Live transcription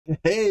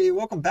Hey,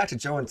 welcome back to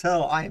Joe and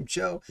Tell. I am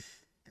Joe,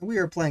 and we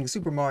are playing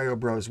Super Mario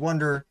Bros.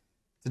 Wonder.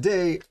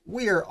 Today,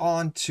 we are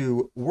on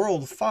to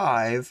World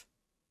 5,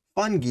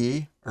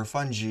 Fungi, or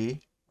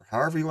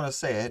however you want to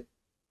say it,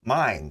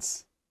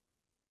 Mines.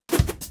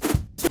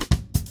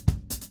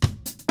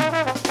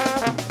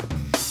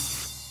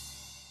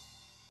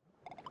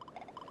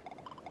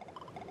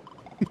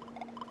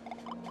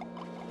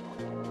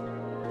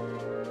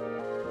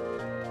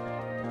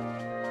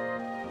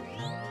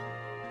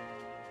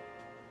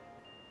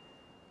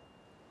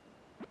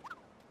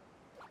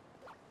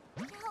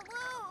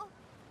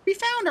 We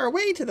found our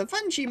way to the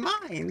Fungi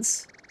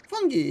mines.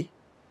 Fungi.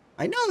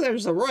 I know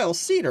there's a royal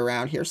seed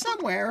around here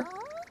somewhere,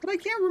 but I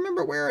can't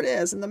remember where it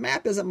is, and the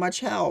map isn't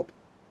much help.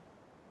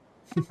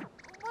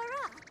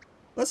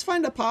 Let's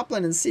find a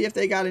Poplin and see if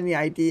they got any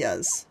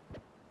ideas.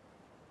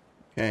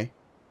 Okay.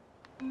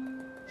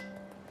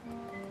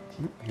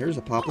 Here's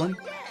a Poplin.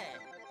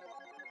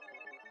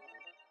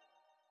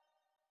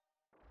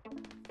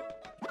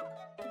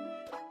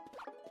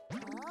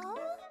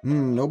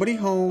 Nobody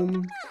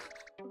home.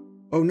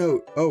 Oh,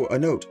 no. Oh, a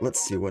note. Let's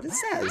see what it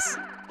says.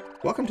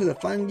 Welcome to the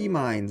Fungi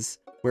Mines,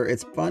 where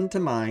it's fun to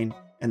mine,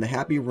 and the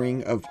happy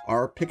ring of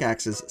our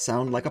pickaxes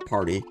sound like a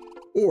party.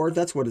 Or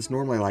that's what it's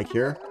normally like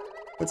here.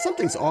 But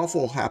something's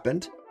awful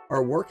happened.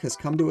 Our work has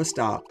come to a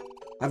stop.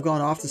 I've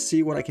gone off to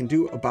see what I can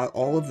do about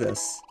all of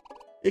this.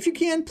 If you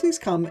can, please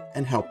come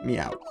and help me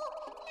out.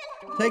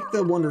 Take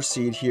the Wonder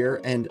Seed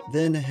here, and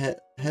then head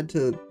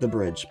to the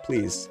bridge,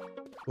 please.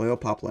 Loyal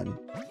Poplin.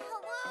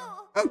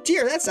 Oh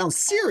dear, that sounds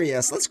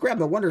serious. Let's grab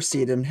the Wonder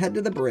Seed and head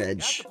to the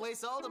bridge. Got the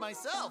place all to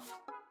myself.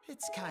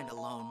 It's kind of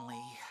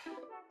lonely.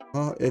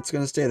 Oh, it's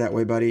gonna stay that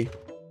way, buddy.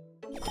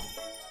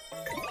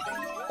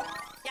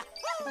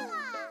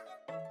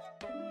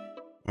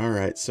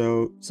 Alright,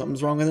 so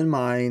something's wrong with the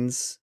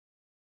mines.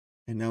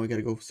 And now we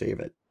gotta go save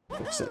it.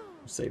 Fix it.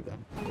 Save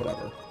them.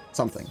 Whatever.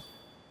 Something.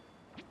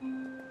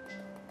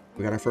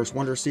 We got our first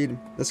Wonder Seed.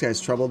 This guy's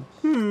troubled.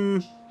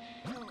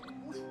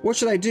 What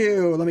should I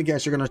do? Let me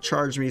guess, you're gonna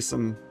charge me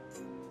some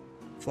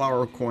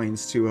flower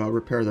coins to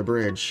repair the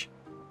bridge.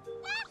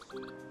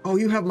 Oh,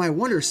 you have my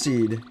Wonder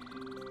Seed.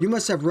 You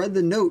must have read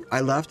the note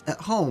I left at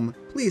home.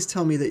 Please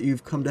tell me that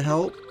you've come to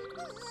help.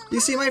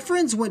 You see, my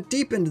friends went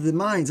deep into the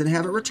mines and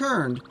haven't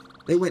returned.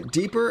 They went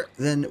deeper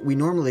than we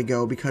normally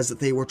go because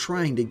they were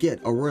trying to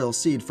get a royal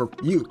seed for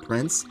you,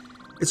 Prince.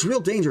 It's real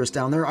dangerous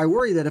down there. I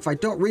worry that if I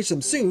don't reach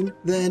them soon,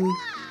 then...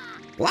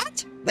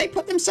 What? They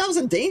put themselves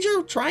in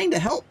danger trying to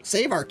help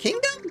save our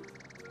kingdom?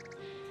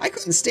 I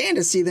couldn't stand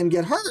to see them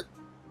get hurt.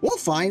 We'll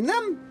find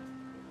them.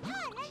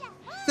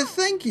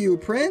 Thank you,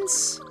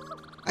 Prince.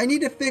 I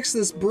need to fix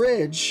this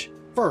bridge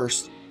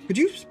first. Could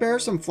you spare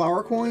some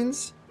flower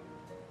coins?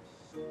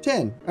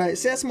 10. All right,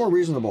 see, that's more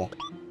reasonable.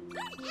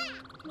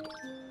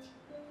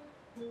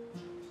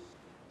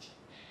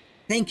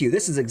 Thank you.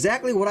 This is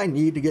exactly what I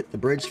need to get the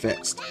bridge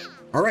fixed.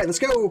 All right, let's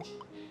go.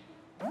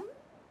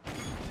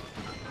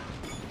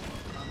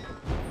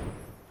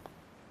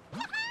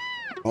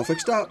 All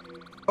fixed up.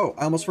 Oh,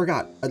 I almost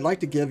forgot. I'd like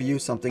to give you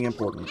something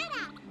important.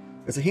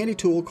 It's a handy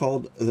tool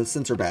called the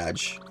sensor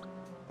badge.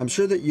 I'm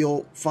sure that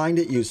you'll find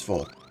it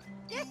useful.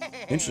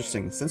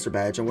 Interesting. Sensor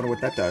badge. I wonder what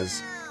that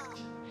does.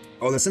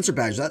 Oh, the sensor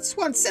badge. That's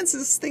what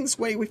senses things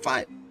we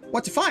want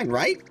to find,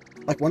 right?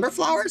 Like wonder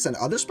flowers and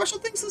other special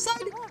things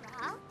inside?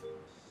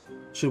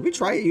 Should we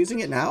try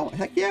using it now?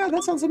 Heck yeah,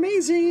 that sounds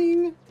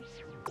amazing.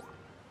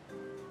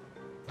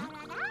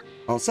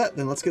 All set,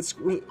 then let's get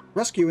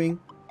rescuing.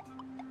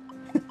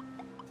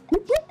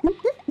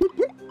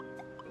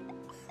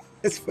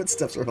 His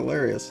footsteps are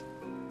hilarious.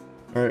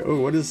 All right. Oh,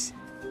 what is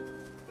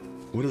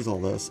all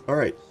this? All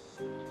right.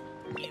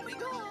 Here we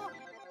go.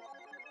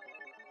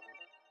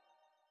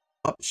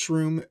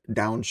 Upshroom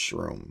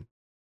Downshroom.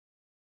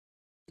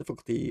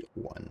 Difficulty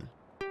 1.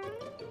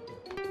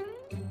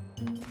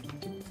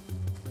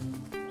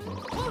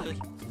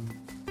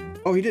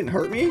 Oh, he didn't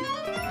hurt me?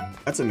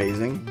 That's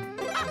amazing.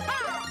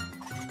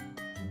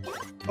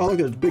 Oh, look,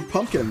 there's big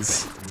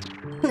pumpkins.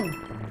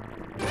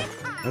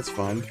 That's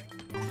fun.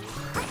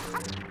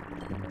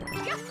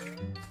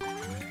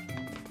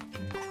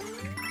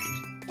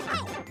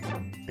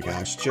 My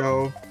gosh,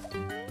 Joe.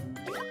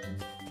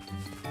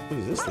 What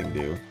does this thing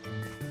do?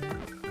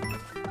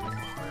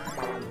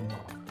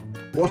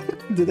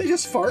 What? Did they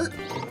just fart?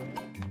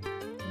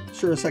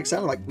 Sure as heck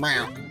sounded like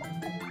meow.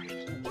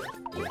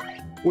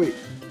 Wait,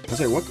 I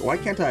say, what? Why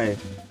can't I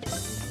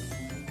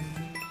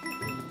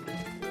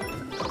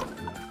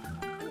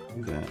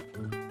do that?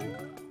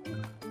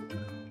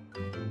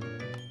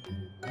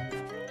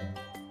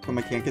 Come,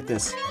 I can't get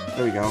this.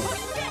 There we go.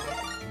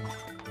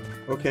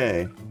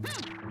 Okay.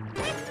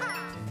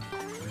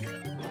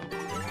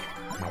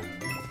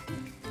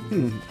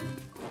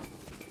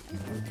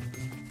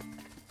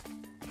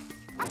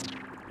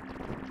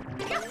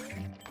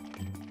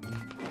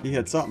 He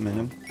had something in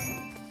him.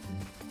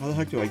 How the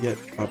heck do I get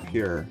up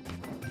here?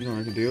 You know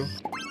what I can do?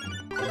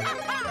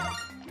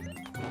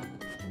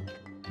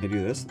 Can I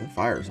do this? The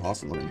fire is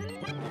awesome looking.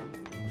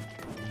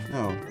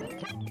 No.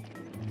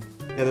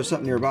 Yeah, there's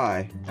something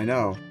nearby. I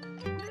know.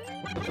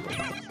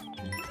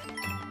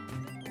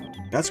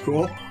 That's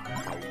cool.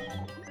 I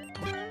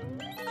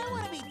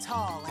want to be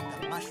tall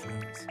like the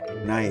mushrooms.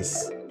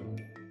 Nice.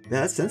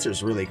 Yeah, that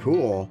sensor's really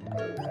cool.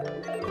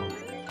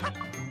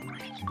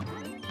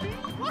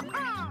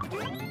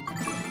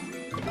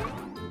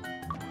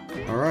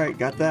 Alright,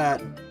 got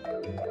that.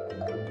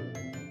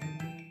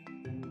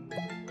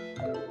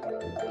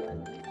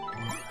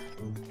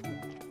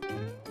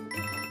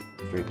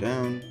 Straight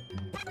down.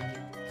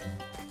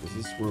 Is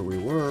this where we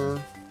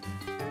were?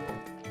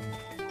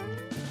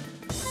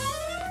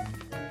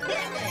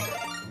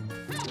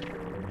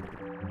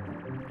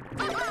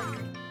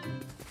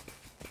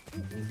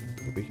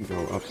 We can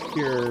go up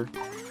here,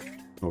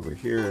 over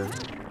here,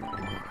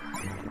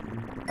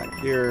 back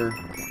here.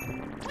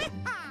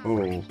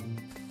 Oh.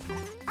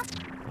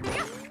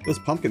 Those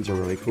pumpkins are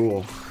really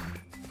cool.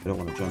 I don't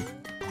want to jump.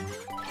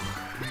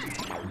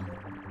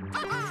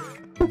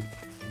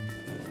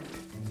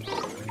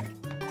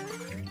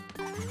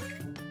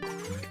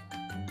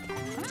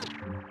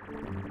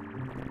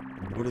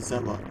 What is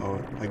that like? Oh,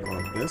 I go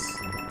like this?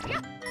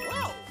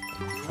 Whoa!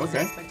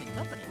 Okay. Expecting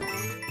company.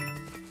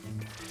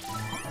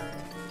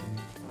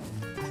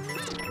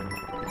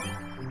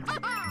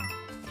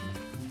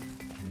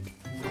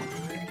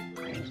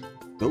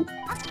 Nope.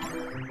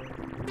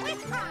 Did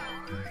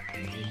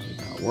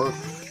not work.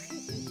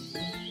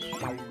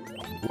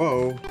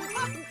 Whoa.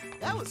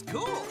 That was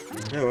cool.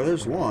 Yeah, well,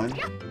 there's one.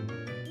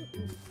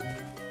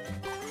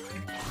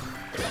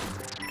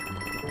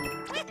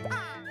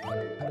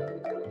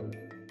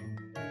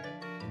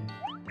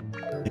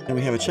 And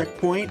we have a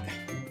checkpoint.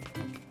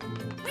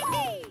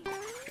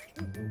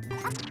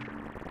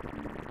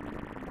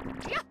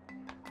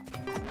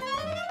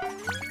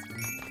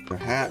 The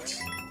hat.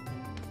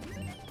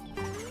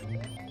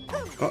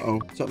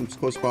 Uh-oh, something's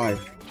close by.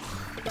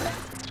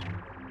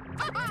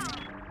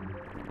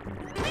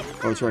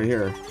 Oh, it's right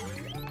here.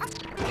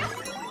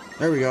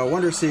 There we go,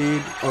 Wonder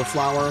Seed, or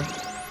flower.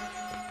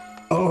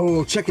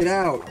 Oh, check it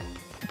out!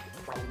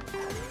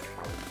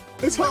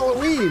 It's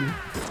Halloween!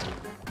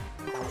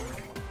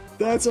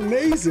 That's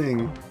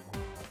amazing!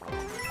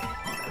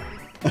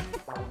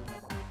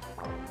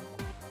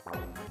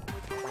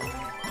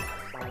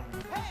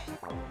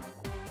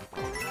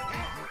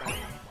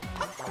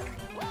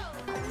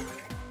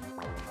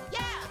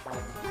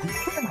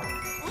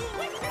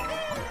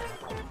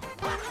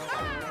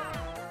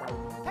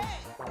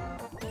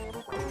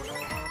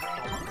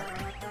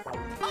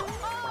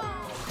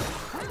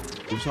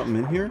 There's something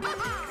in here?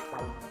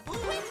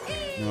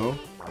 No.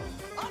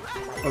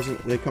 Oh, so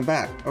they come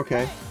back.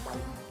 Okay.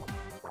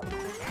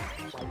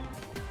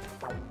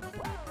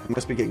 I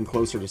must be getting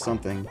closer to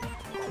something.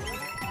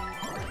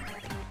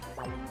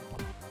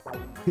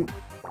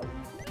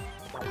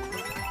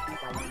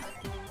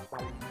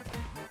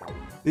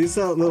 These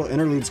little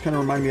interludes kind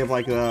of remind me of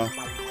like the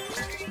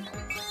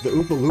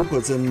Oompa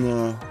Loompas in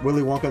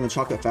Willy Wonka and the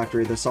Chocolate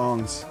Factory, the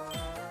songs.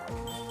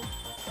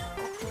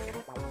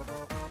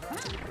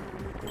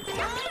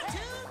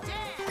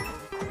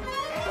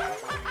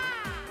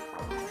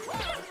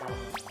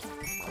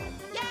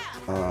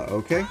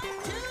 Okay.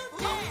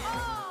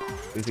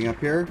 Anything up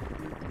here?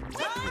 No,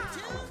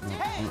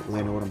 I don't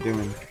really know what I'm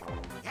doing.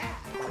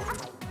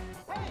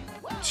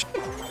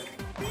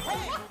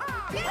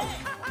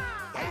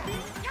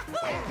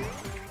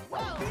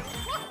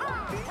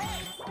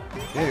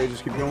 Okay,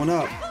 just keep going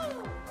up.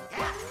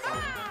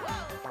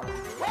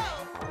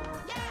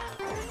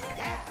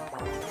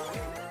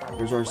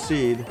 There's our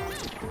seed.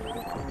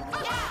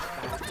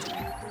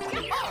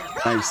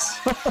 Nice.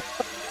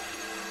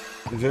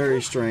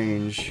 Very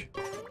strange.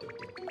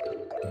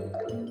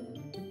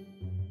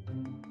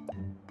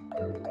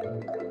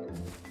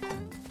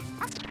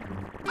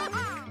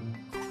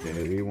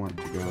 Okay, we want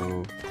to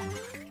go...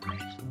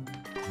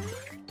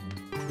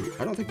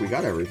 I don't think we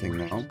got everything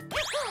now.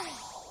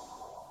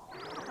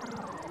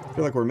 I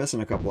feel like we're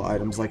missing a couple of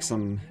items, like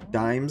some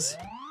dimes.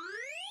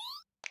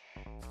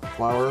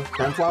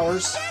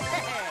 Cornflowers.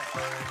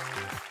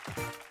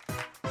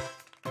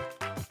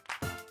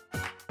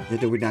 Yeah,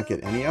 did we not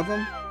get any of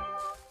them?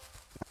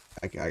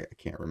 I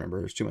can't remember.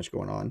 There's too much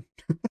going on.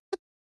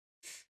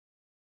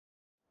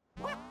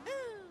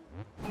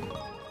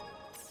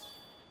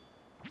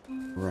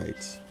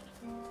 Right.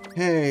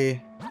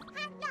 Hey!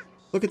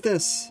 Look at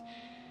this!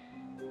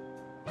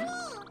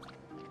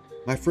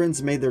 My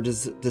friends made their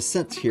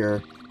descent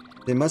here.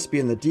 They must be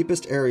in the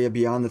deepest area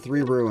beyond the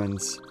three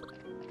ruins.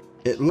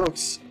 It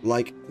looks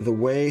like the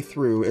way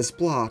through is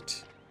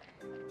blocked.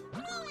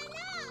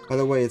 By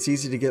the way, it's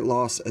easy to get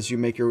lost as you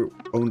make your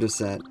own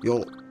descent.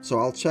 So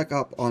I'll check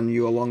up on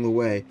you along the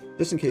way,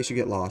 just in case you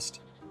get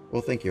lost.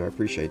 Well, thank you. I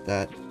appreciate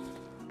that.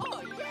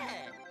 Oh,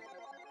 yeah.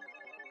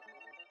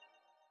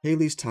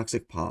 Taily's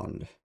Toxic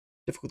Pond.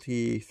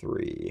 Difficulty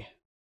 3.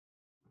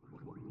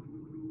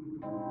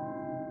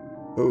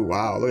 Oh,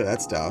 wow. Look at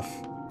that stuff.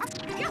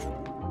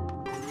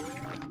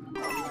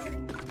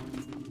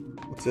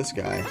 What's this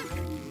guy?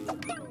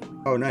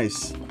 Oh,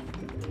 nice.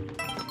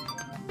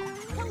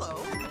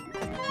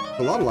 Hello.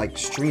 A lot of like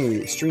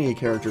stringy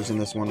characters in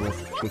this one with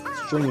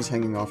strings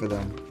hanging off of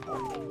them.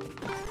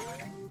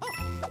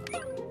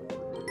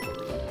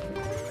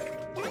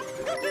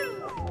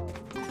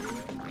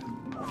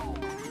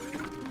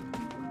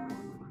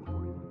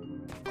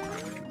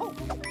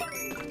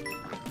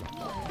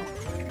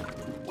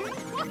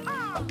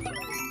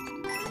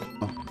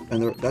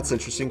 And that's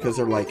interesting because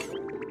they're like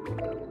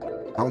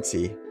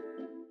bouncy.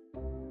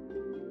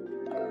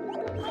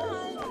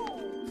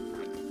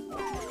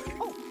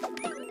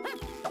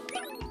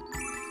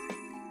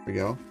 There we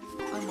go.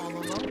 I'm all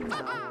alone now.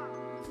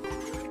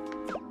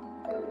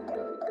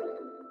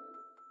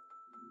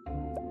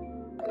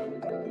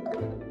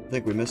 I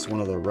think we missed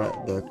one of the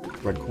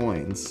red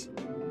coins.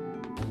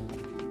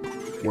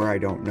 Where I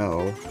don't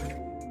know.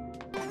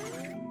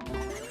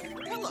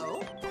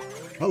 Hello.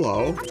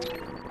 Hello.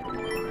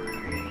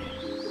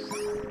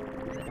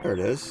 There it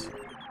is.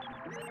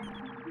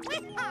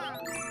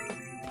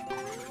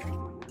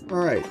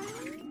 Alright.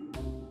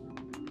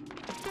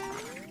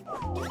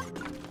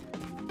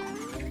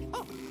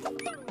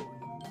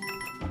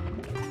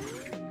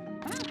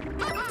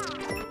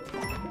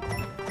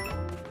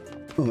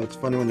 Oh, that's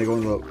funny when they go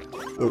in the...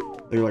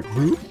 they're like,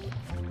 boop.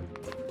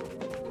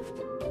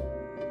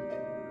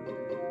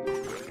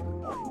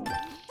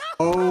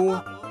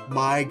 Oh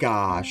my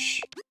gosh.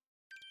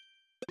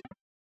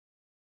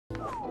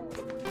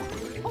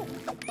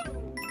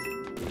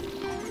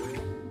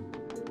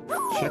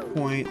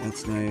 Checkpoint,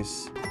 that's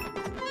nice.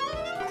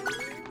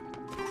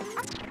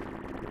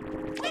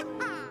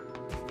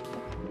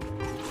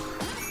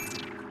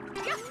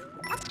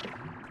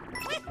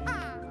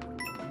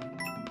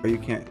 Oh, you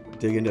can't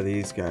dig into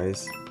these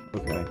guys.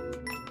 Okay.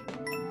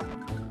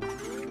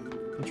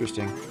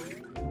 Interesting.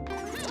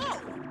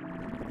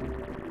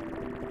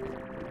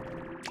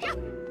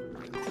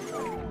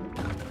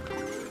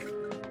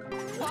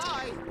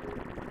 Bye.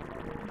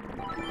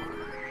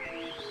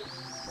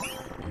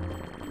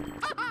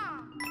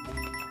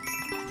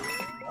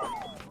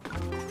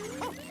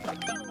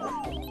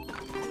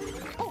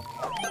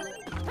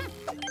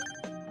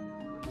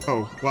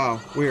 Oh,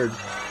 wow, weird.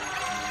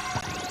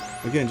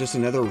 Again, just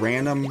another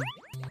random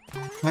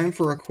time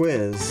for a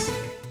quiz.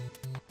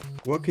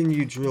 What can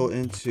you drill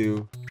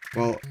into,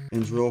 well,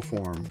 in drill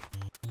form?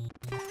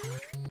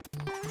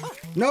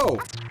 No!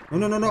 No,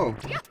 no, no, no!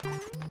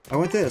 I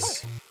want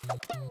this.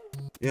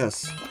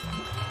 Yes.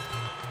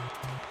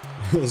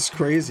 This is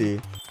crazy.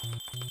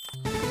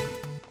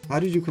 How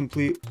did you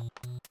compete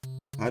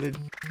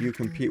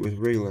with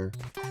regular?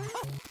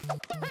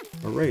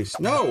 A race?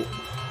 No!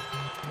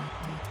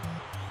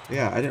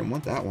 Yeah, I didn't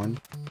want that one.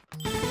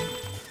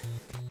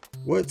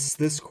 What's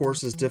this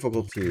course's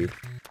difficulty?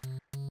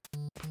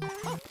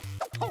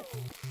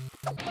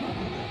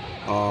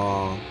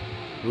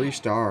 3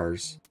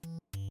 stars.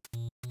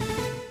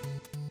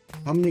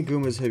 How many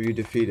Goombas have you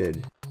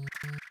defeated?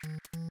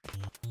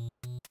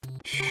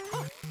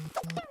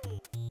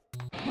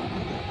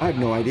 I have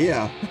no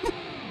idea.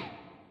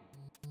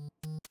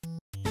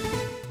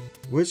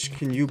 Which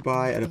can you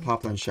buy at a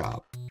Poplin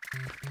shop?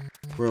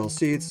 Royal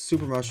Seeds,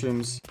 Super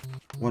Mushrooms,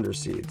 Wonder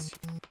Seeds.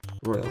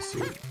 Royal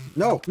Seed.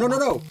 No! No, no,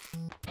 no!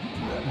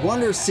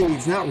 Wonder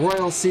Seeds, not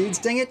Royal Seeds.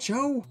 Dang it,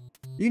 Joe!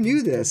 You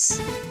knew this.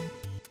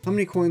 How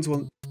many coins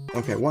will...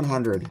 Okay,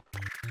 100.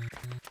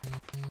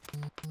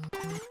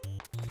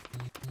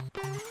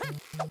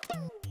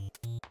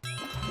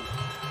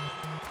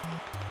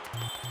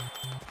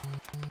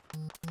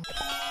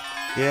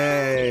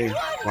 Yay!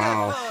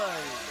 Wow.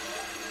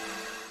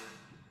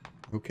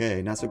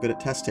 Okay, not so good at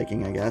test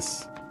taking, I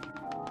guess.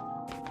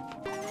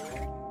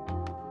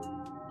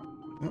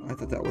 Oh, I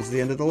thought that was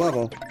the end of the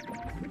level.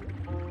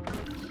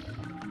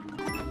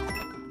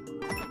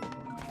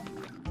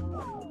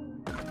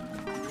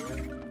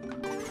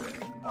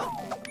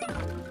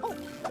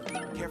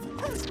 Careful.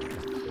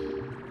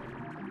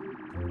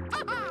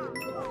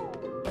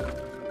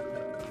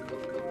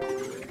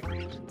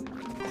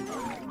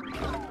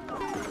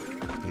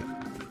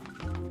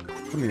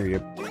 Come here, you.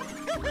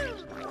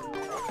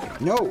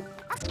 No!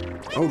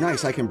 Oh,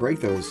 nice, I can break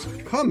those.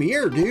 Come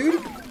here,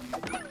 dude!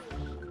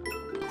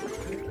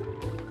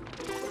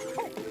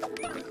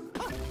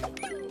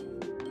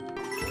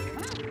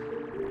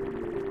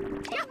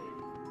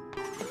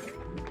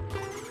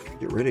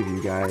 Get rid of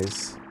you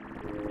guys.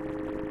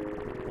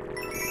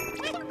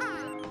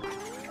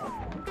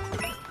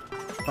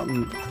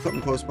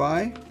 Something close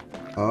by?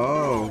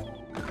 Oh.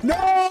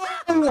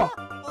 No!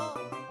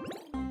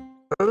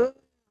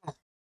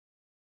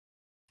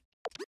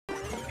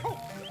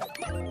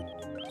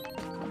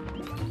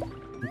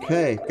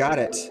 Okay, got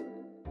it.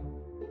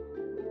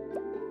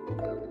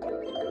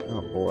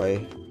 Oh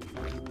boy.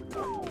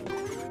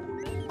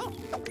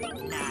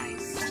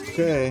 Nice.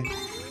 Okay,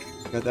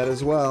 got that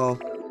as well.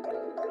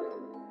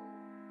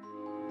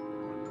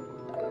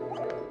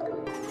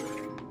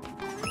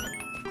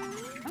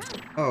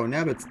 Oh,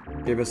 Nabbit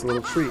gave us a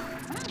little treat.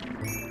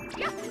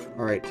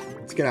 Alright,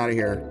 let's get out of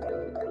here.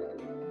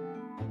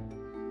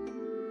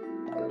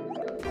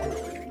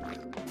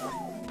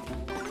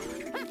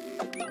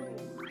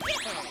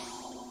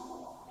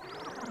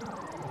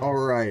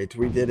 Alright,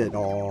 we did it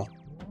all.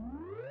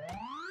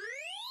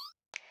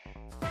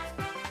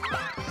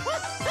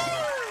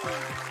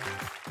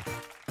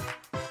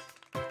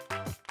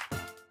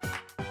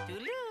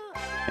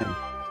 And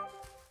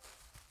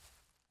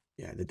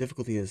yeah, the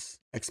difficulty is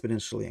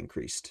exponentially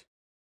increased.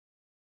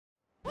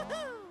 Alright,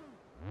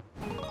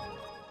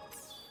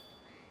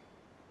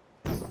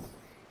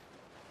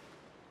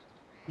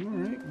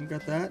 we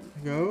got that.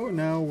 Go.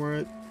 Now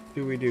what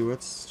do we do?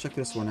 Let's check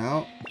this one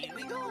out. Here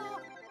we go.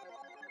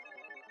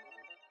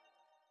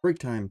 Break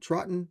time.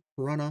 Trottin,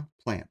 Piranha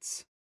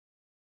Plants.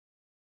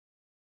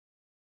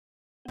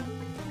 That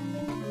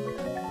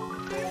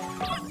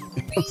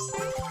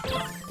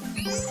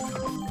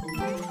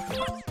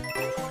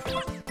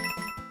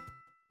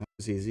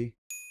was easy.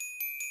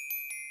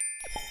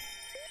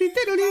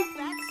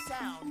 That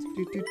sound.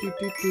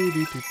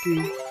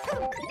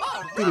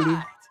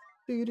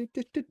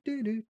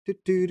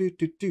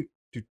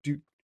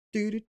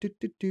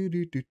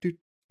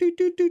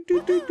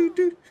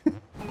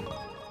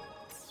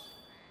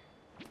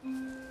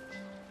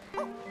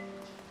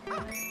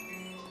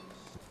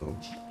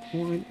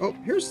 All right. Oh,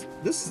 here's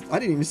this. I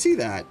didn't even see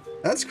that.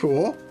 That's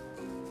cool.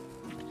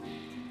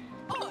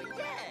 Oh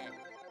yeah.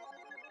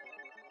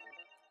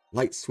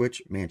 Light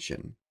switch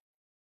mansion.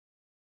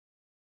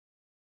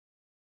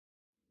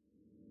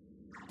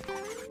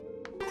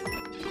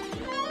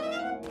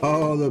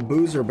 Oh, the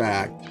boos are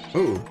back.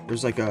 Oh,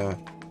 there's like a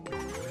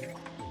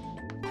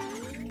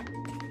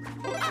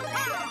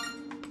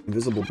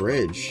invisible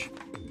bridge.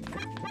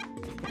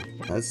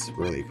 That's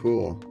really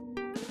cool.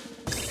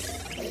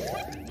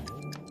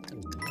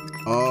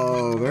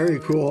 Oh, very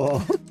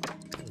cool.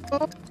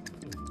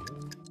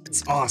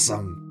 It's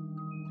awesome.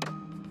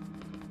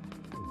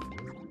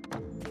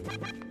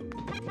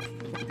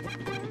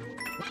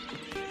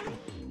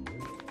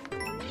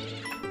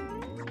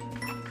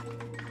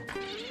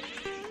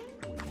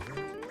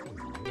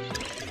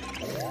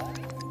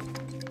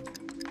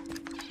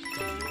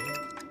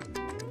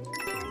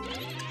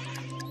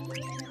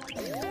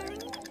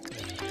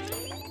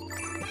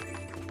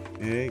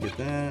 Okay, get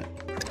that.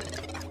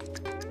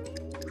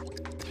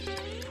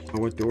 Oh,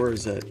 what door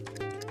is it?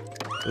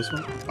 This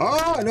one?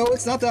 Oh, no,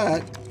 it's not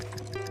that.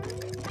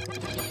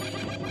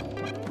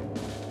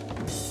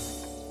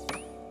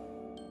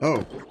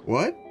 Oh,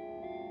 what?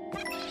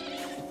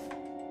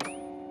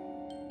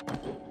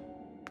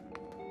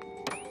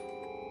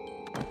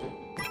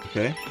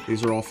 Okay,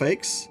 these are all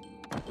fakes?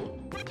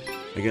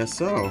 I guess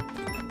so.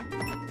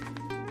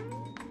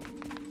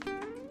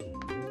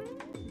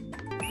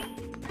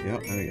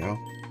 Yep, there we go.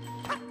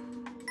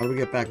 How do we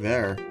get back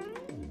there?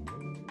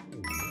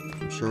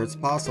 I'm sure it's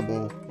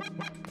possible.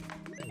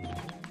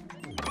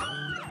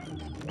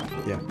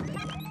 Yeah.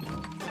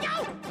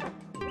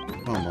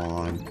 Come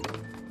on.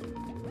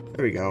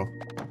 There we go.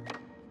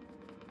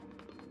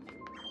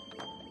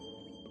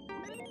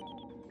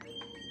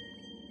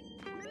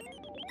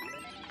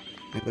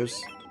 Yeah,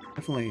 there's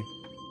definitely...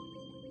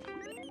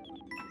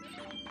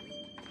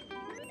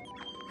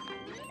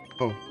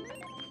 Oh.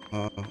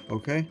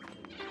 Okay.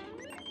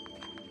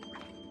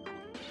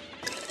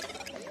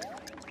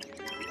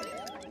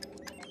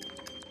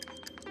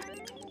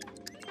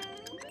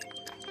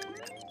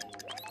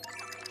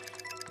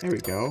 There we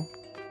go.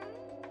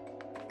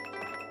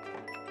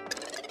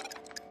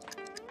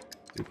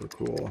 Super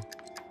cool.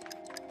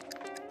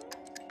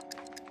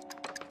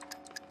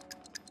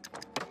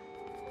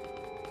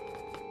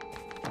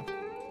 I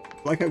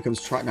like how it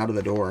comes trotting out of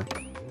the door.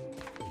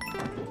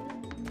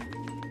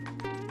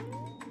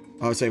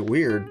 I would say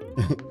weird.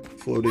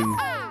 Floating.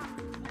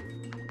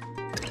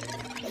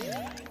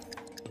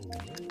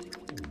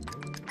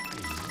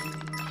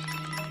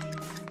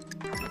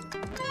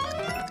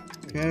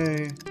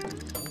 Okay.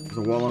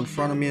 There's a wall in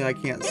front of me that I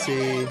can't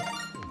see.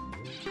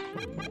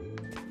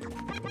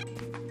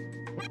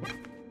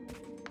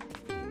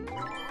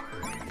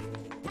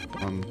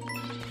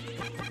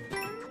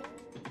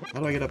 How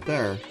do I get up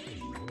there?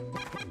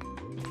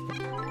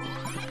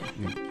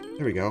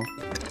 There we go.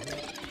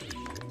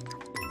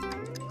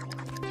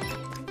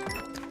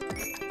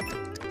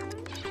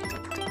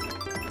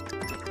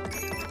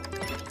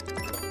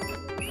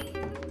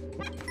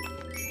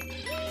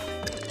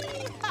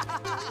 I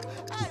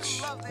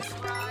love this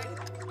ride.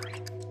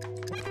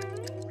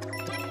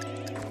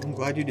 I'm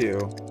glad you do.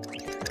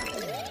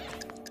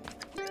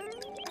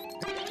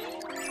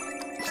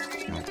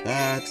 Got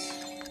that.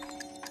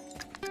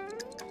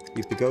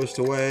 Keep the ghost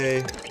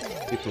away.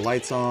 Keep the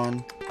lights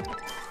on.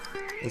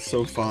 That's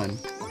so fun.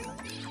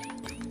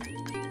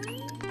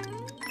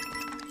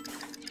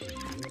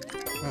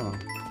 Oh.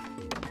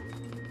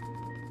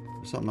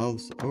 There's something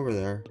else over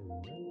there.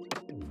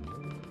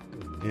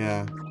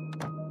 Yeah.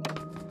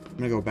 I'm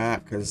gonna go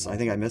back because I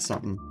think I missed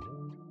something.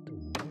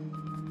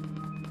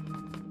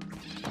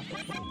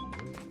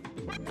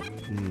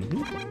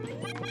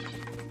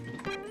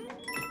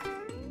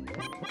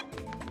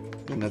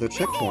 Another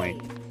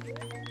checkpoint.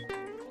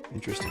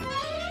 Interesting.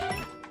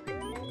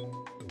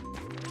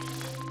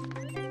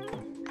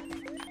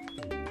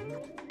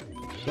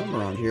 Something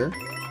around here.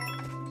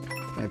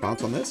 Can I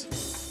bounce on this?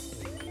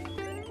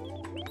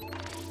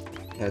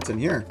 Yeah, it's in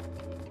here.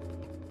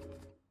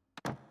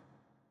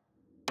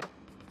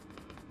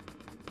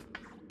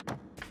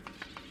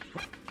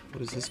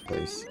 What is this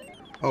place?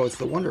 Oh, it's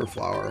the Wonder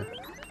Flower.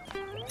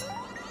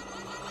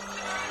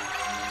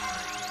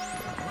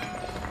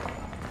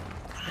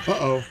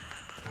 Uh-oh.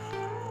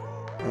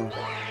 Oh.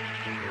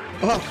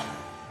 Ah!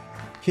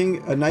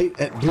 A Night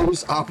at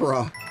Blues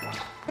Opera.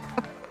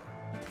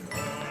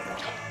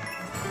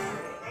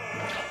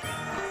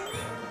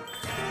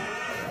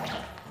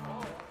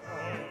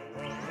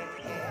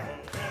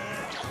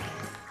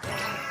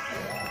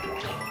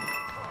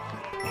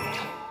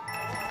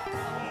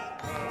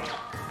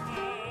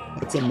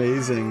 That's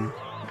amazing.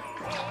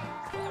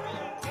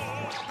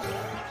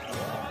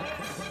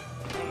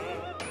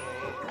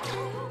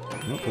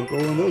 Nope, don't go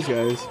on those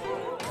guys.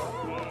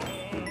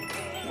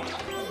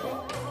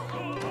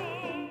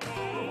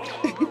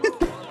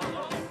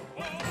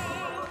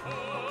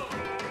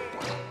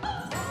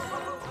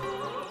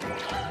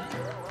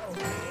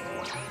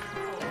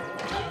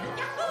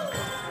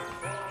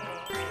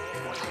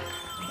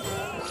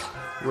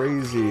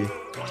 Crazy.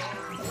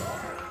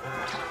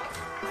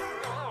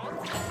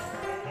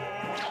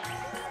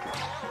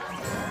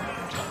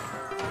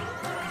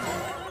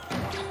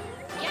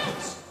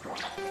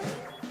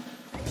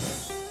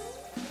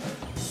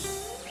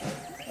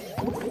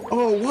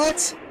 Oh,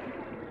 what?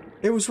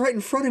 It was right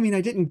in front of me and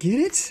I didn't get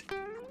it?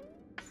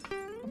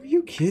 Are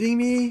you kidding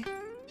me?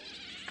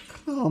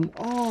 Come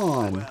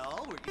on.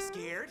 Well, were you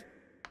scared?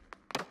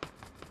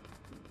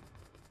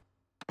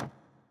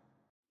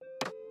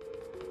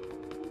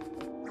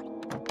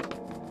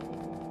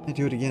 I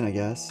do it again, I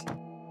guess.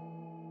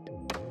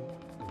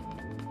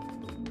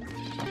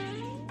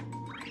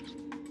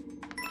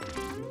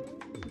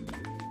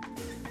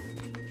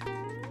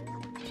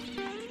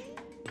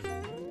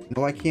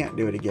 No, I can't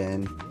do it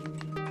again.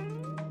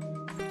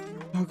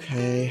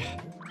 Okay.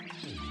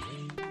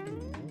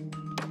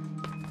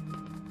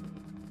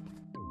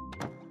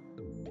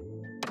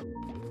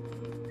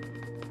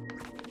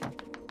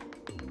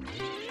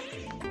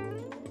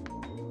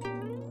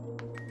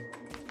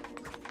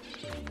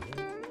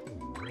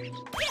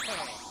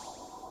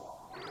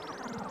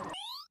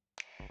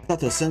 I thought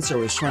the sensor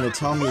was trying to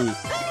tell me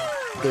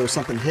there was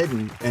something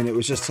hidden, and it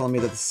was just telling me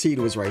that the seed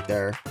was right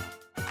there.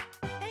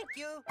 Thank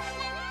you.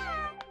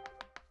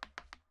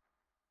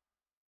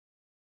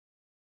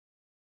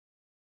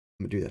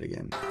 I'm gonna do that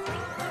again.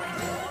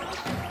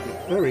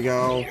 There we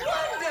go.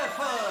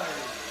 Wonderful!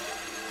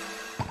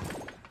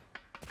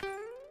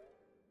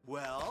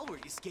 Well, were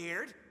you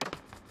scared?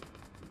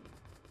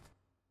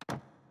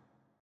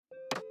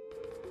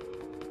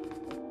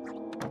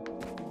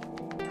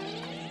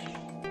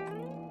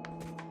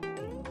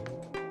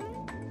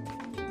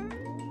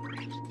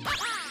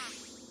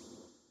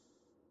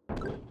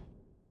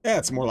 Yeah,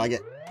 it's more like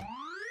it.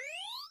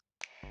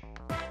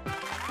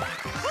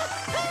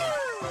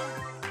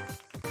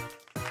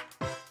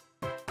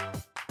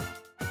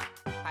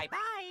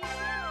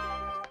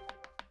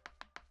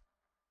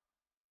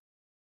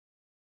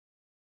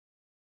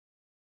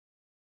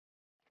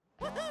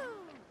 Bye-bye.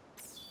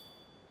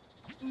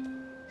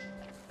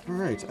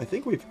 Alright, I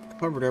think we've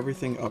covered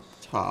everything up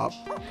top.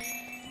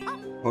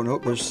 Oh no,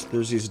 there's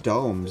these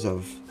domes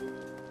of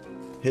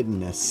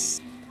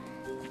hiddenness.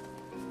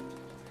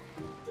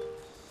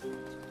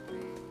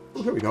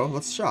 Oh, here we go.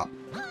 Let's shop.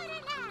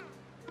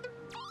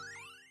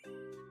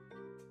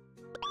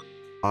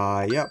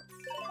 Yep.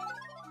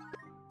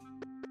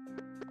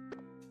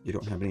 You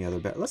don't have any other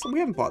bet. Listen, we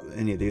haven't bought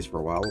any of these for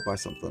a while. We'll buy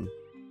something.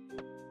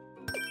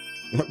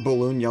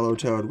 Balloon Yellow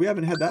Toad. We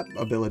haven't had that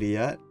ability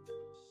yet.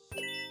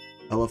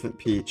 Elephant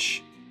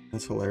Peach.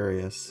 That's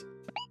hilarious.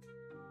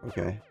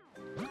 Okay.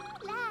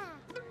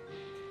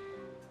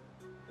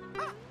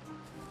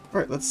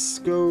 Alright, let's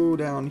go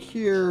down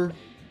here.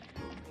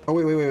 Oh,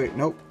 wait.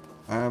 Nope.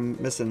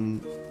 I'm missing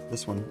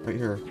this one right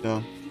here.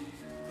 Duh.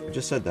 I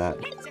just said that.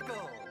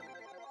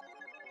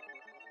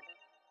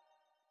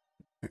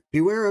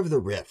 Beware of the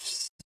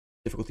rifts.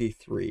 Difficulty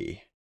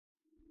 3.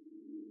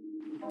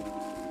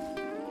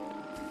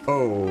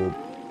 Oh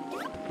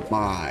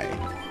my.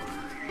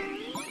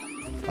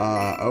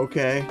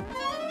 Okay.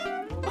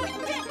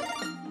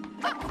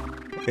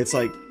 It's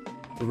like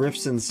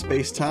rifts in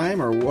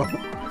space-time or what?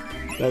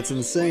 That's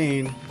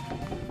insane.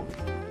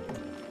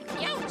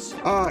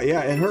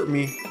 Yeah, it hurt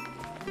me.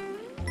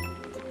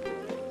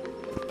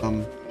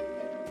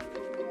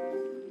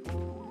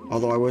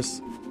 Although I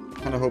was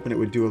kind of hoping it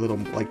would do a little,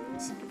 like,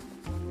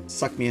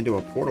 suck me into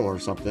a portal or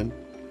something.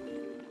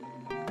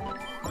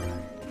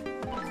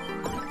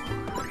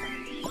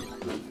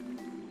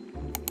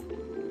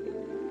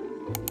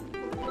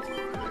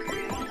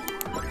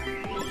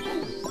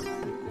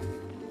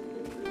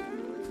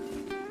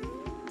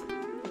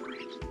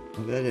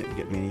 Well, that didn't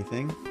get me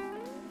anything.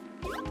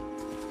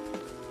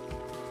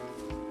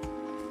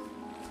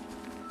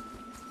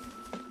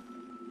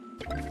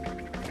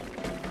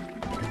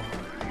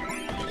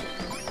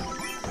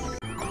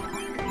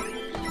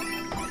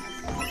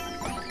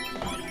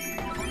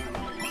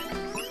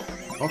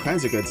 All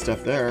kinds of good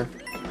stuff there.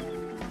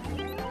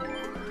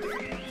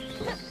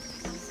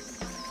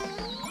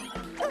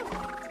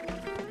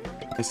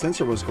 My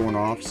sensor was going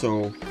off,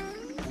 so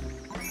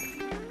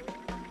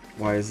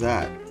why is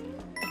that?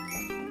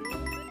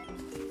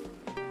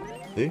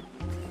 See?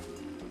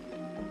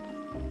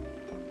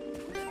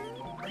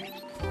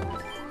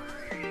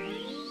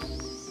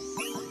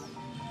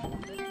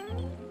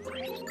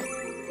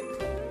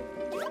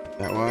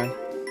 That why?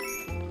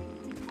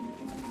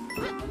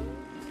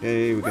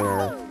 Okay, we got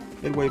our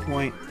midway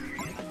point.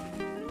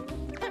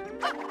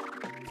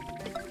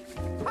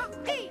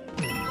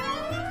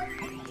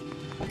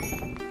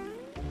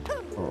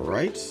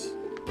 Alright.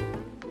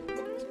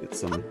 Let's get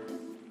some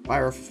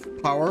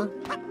firepower.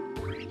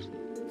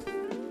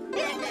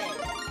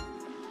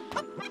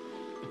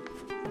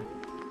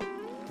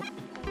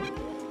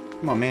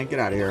 Come on, man, get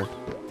out of here.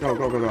 Go,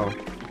 go, go, go.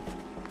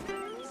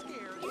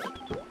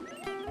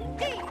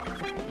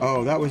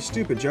 Oh, that was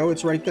stupid, Joe.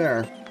 It's right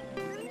there.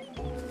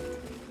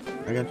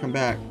 I gotta come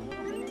back.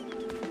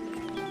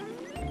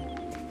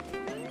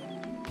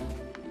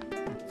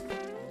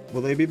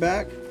 Will they be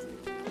back?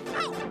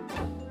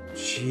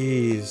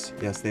 Jeez.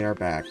 Yes, they are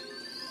back.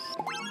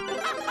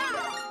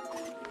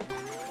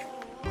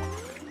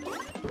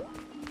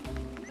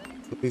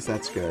 At least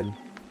that's good.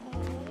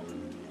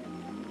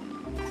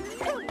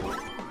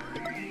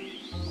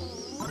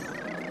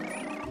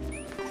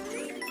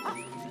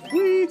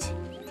 Sweet!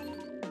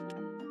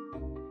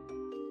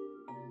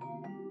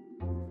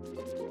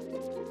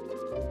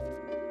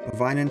 A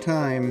vine in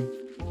time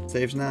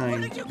saves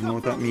 9. You know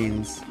what that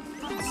means.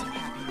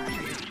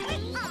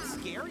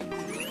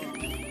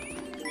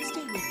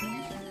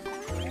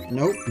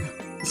 Nope.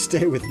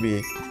 Stay with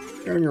me.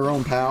 You're on your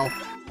own, pal.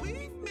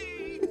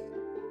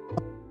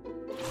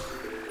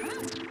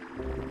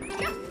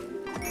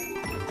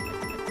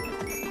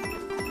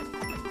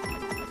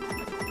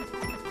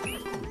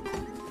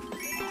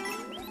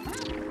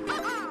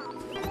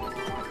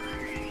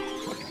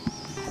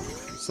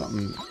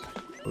 Something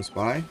close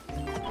by.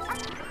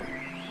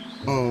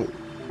 Oh,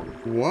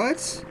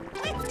 what?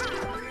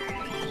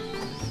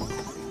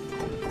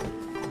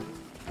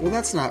 Well,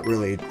 that's not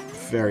really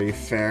very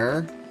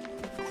fair.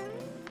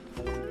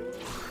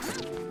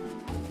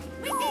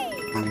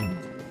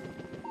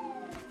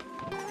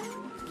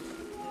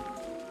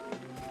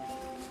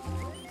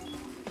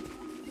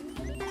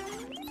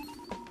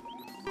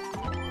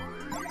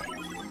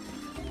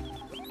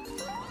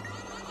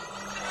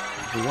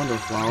 The Wonder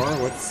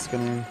Flower, what's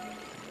gonna...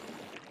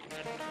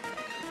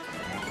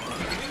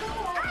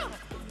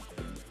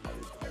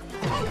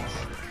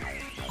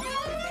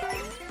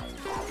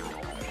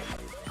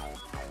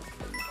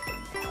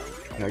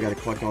 Okay, I gotta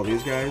collect all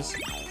these guys.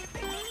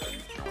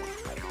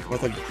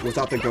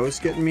 Without the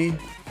ghost getting me?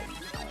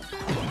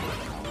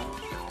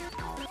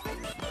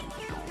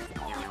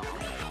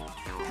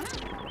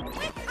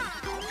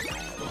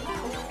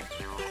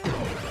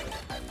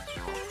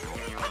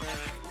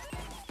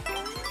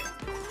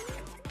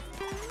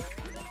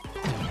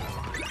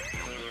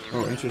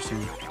 Oh, interesting.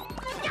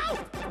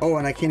 Oh,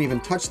 and I can't even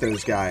touch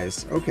those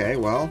guys. Okay,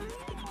 well,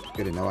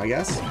 good to know, I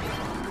guess.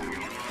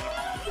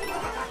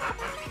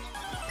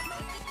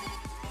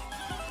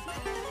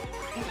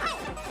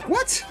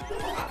 What?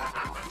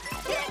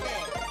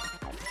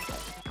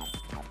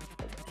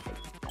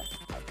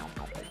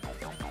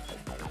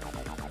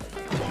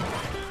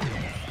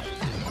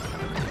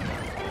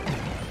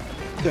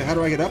 Okay, how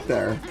do I get up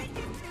there?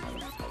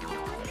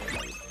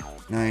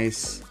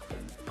 Nice.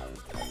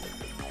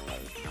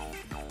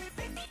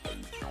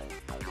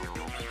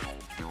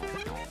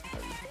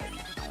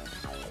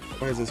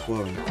 Why is this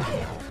glowing?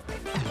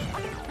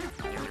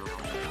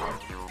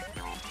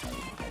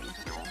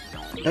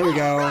 There we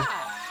go.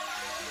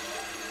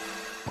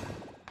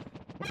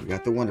 We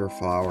got the Wonder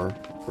Flower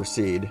or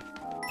seed.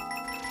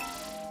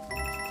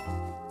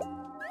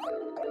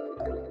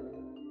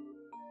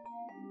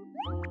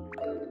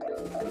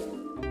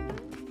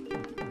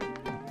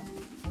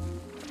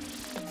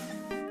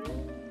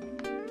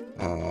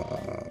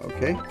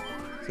 Okay.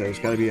 So there's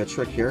got to be a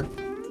trick here.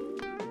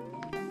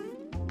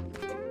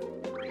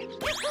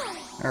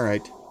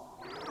 Alright.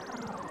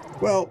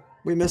 Well,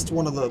 we missed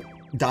one of the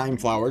dime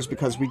flowers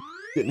because we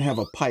didn't have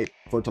a pipe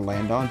for it to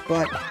land on,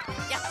 but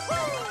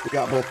we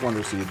got both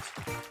Wonder Seeds.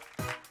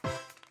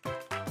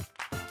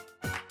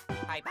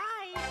 Bye-bye.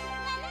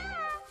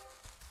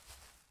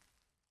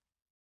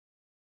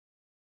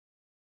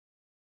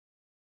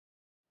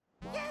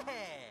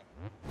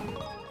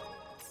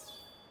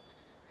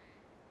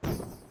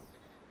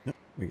 Yep,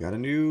 we got a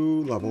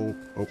new level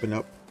open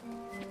up.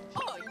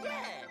 Oh,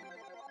 yeah.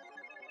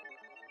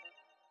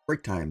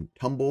 Break time,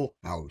 Tumble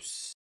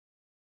House.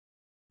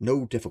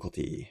 No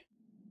difficulty.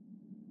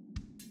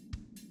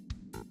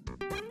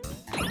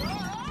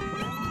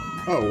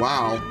 Oh,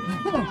 wow.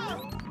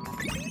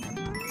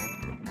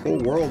 Whole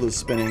world is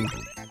spinning.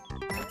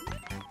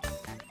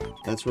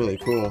 That's really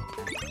cool.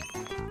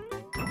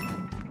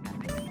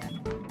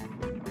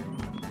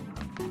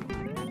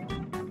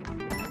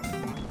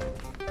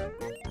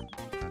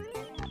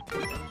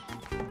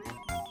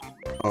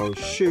 Oh,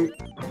 shoot.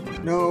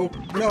 No,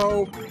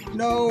 no,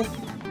 no,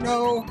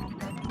 no.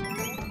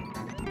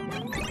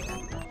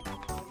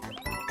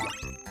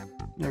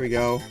 There we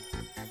go.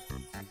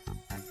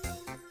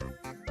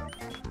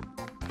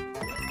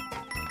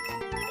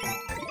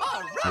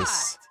 All right.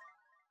 Nice.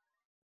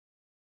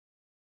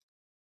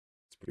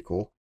 It's pretty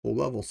cool. Whole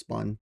level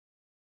spun.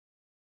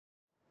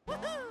 Alright,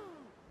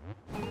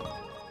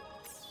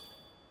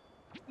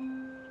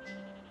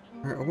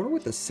 I wonder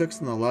what the 6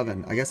 and the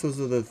 11. I guess those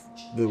are the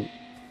you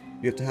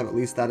have to have at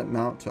least that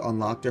amount to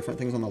unlock different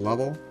things on the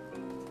level.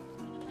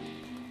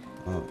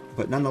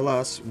 But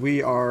nonetheless,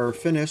 we are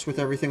finished with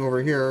everything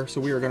over here,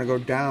 so we are going to go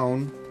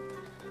down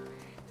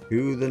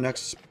to the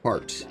next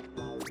part.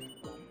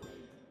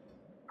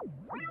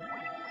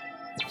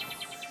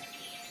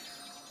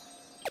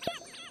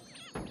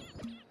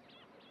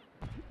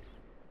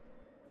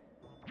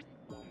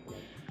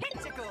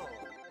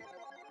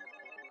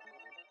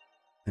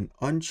 An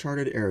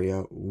uncharted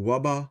area,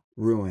 Wubba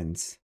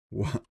Ruins.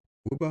 Wubba?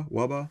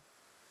 Wubba?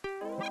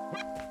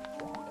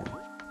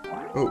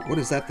 Oh, what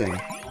is that thing?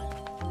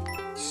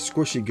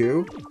 Squishy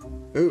goo?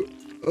 Oh,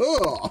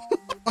 ugh!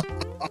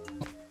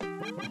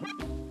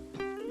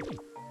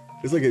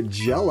 It's like a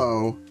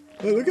jello.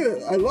 Hey, look at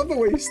it. I love the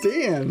way he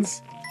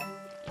stands.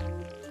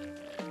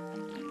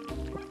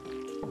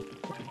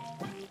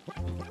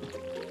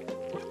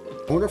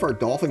 I wonder if our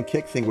dolphin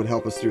kick thing would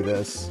help us through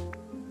this.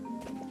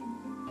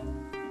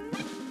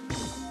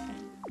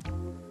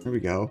 There we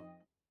go.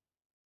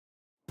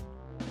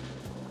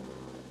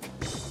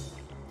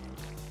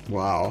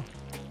 Wow.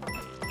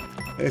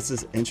 This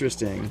is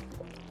interesting.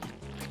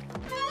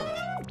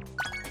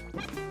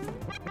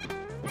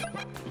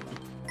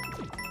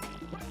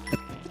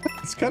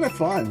 It's kind of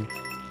fun.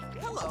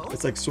 Hello.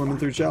 It's like swimming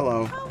through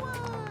jello.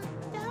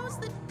 How's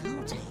the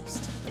goo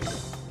taste?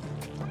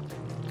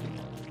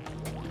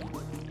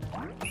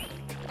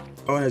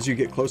 Oh, and as you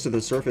get close to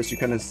the surface, you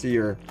kind of see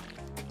your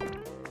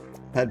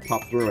head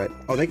pop through it.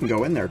 Oh, they can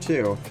go in there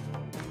too.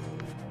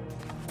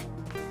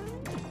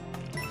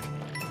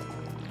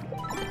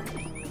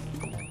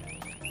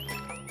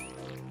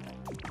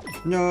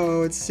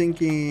 No, it's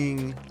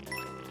sinking.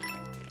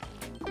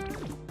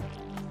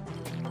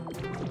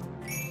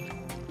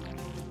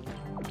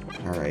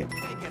 All right.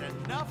 Can't get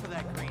enough of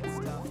that green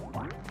stuff.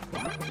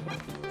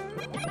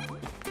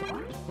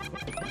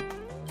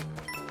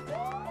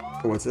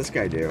 Oh, what's this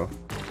guy do?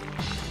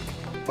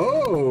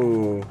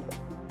 Oh,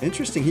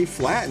 interesting. He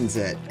flattens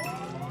it.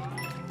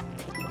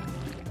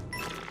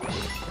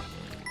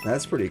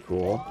 That's pretty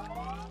cool.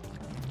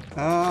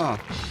 Ah.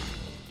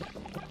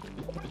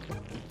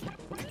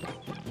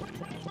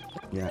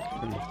 Yeah.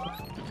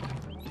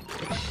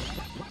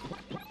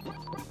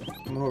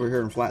 Come over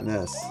here and flatten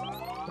this.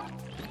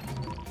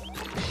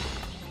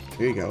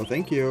 Here you go.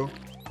 Thank you.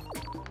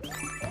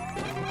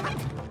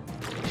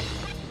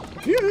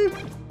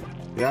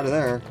 Get out of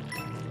there.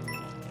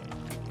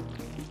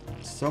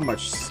 So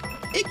much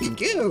icky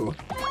goo.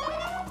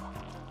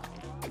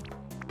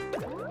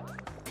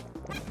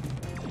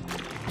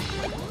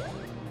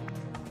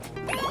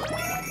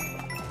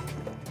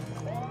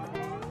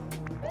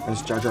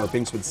 As Jar Jar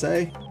Binks would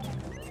say.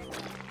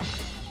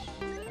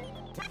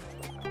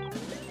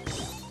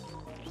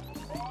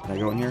 Can I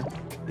go in here?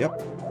 Yep.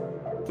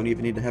 Don't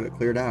even need to have it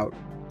cleared out.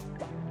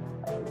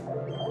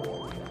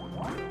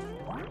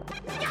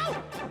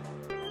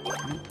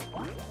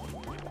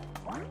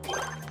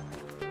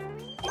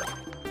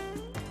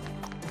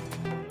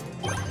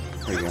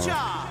 There you go.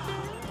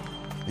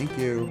 Thank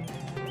you.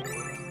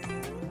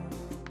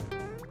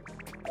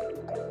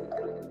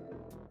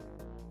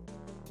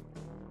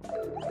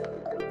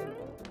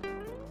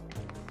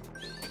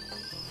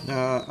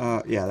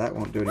 Yeah, that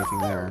won't do anything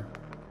there.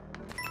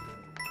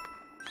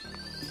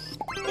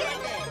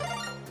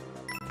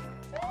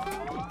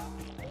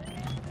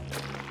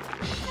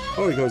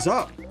 Oh, he goes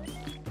up.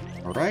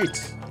 All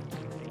right.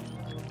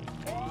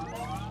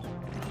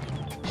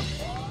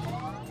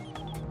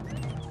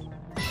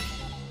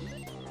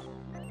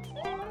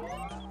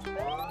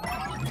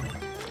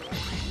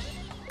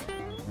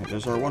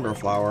 There's our wonder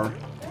flower.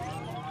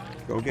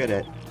 Go get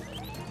it.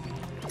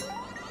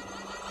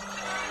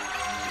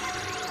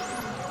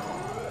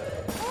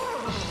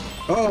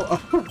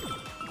 Oh,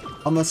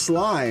 I'm a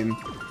slime.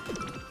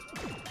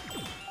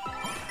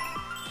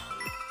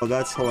 Oh,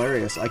 that's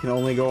hilarious. I can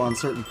only go on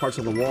certain parts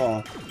of the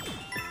wall.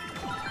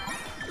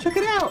 Check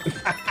it out!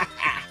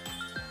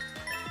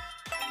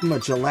 I'm a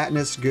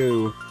gelatinous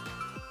goo.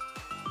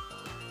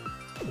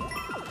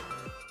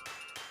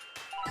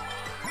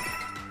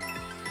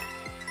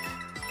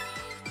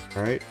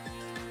 Alright.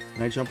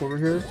 Can I jump over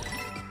here?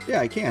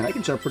 Yeah, I can. I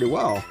can jump pretty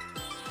well.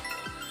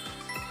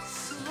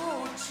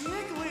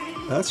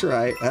 That's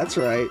right. That's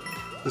right.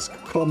 Just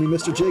call me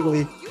Mr.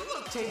 Jiggly. You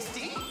look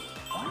tasty.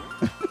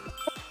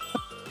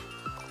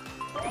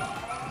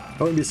 I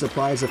wouldn't be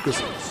surprised if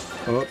this...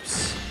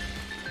 Oops.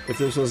 If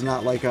this was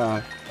not like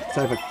a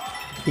type of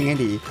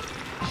candy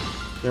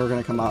they were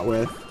going to come out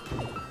with.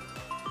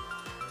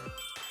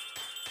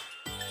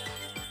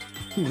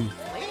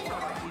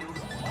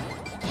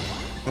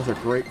 That's a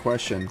great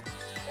question.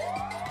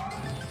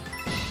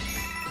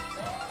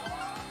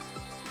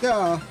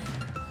 Yeah.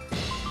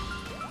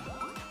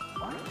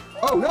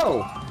 Oh,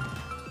 no!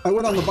 I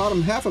went on the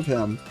bottom half of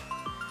him.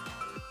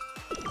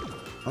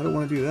 I don't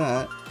want to do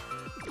that.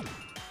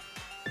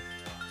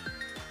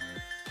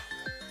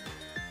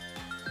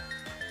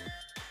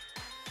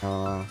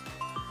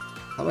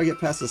 How do I get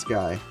past this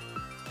guy?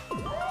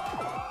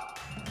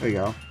 There you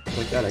go.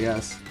 Like that, I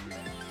guess.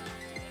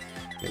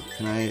 Okay,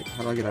 can I...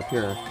 How do I get up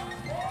here?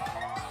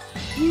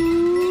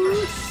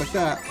 Like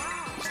that.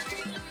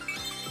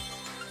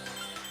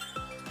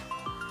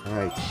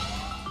 Alright.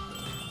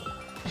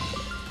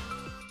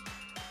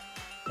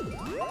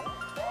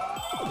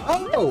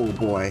 Oh,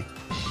 boy.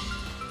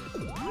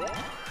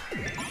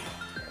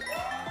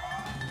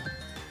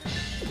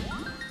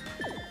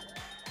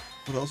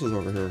 What else is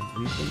over here?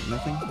 Anything?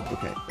 Nothing?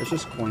 Okay, it's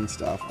just coin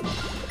stuff.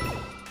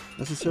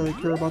 Necessarily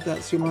care about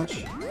that too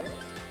much?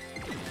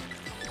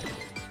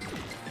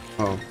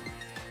 Oh.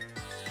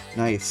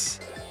 Nice.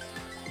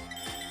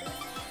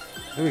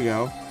 There we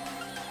go.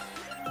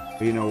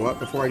 But you know what?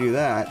 Before I do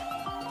that...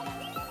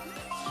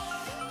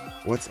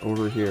 What's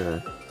over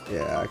here?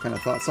 Yeah, I kind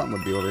of thought something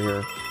would be over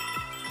here.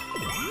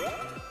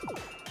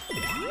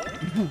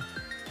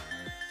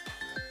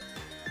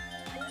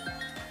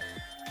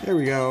 There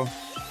we go.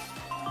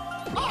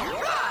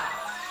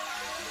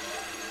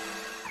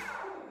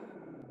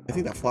 I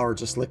think that flower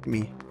just licked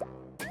me.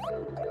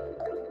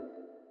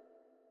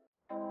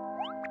 The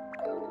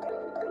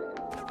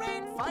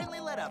rain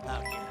finally let up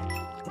out here.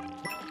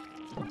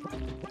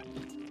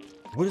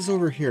 What is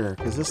over here?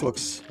 Because this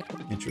looks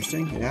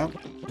interesting. Yeah,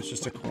 it's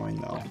just a coin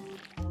though.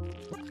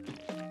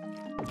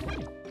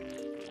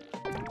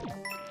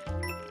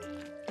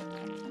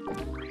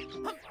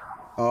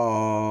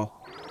 Oh.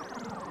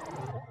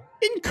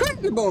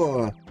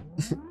 Incredible!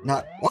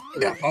 Not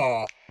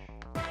wonderful!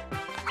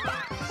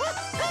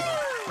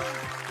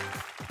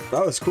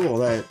 That was cool.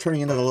 That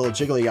turning into the little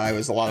jiggly guy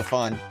was a lot of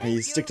fun. And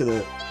you stick to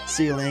the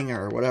ceiling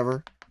or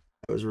whatever.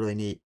 That was really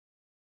neat.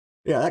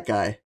 Yeah, that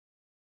guy.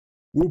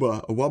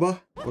 Wubba. A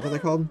Wubba? What are they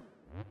called?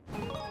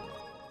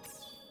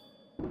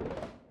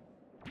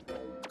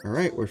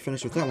 Alright, we're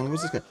finished with that one.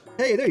 What's this guy?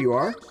 Hey, there you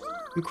are!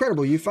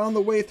 Incredible, you found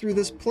the way through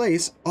this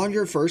place on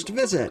your first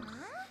visit.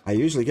 I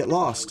usually get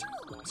lost.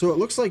 So it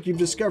looks like you've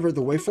discovered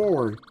the way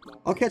forward.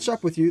 I'll catch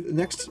up with you at the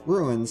next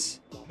ruins.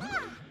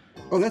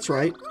 Oh, that's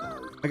right.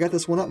 I got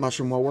this one-up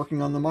mushroom while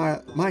working on the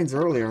mines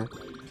earlier.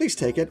 Please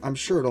take it. I'm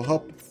sure it'll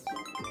help.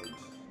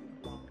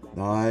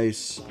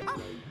 Nice.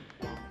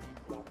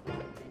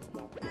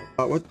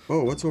 What?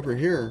 Oh, what's over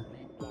here?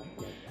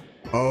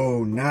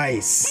 Oh,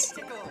 nice.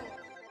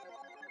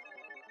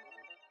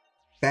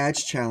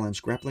 Badge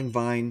challenge. Grappling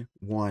Vine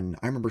 1.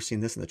 I remember seeing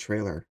this in the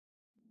trailer.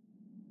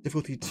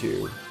 Difficulty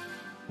 2.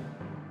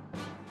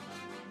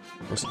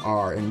 Press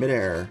R in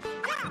midair.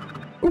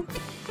 Ooh.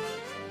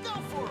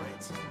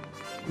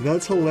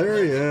 That's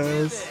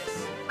hilarious.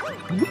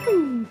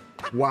 Woo!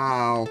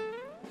 Wow.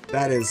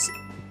 That is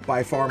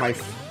by far my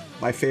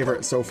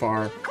favorite so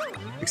far.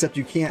 Except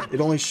you can't,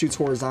 it only shoots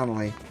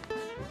horizontally.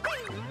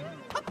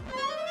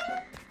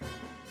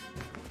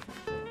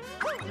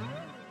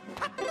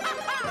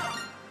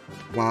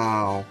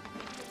 Wow.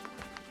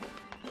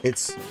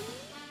 It's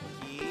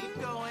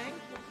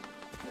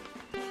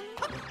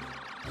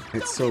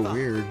so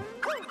weird.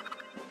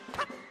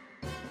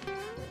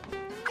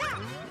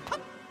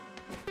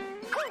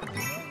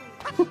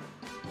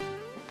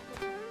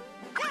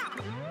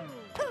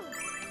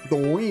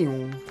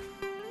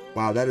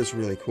 Wow, that is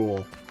really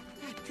cool.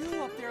 That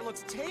goo up there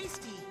looks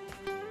tasty.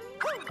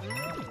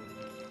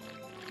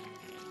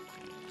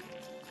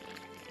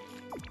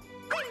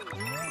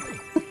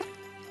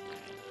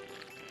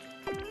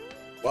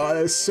 Wow,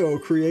 that is so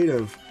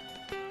creative.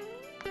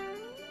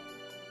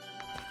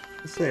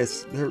 Let's say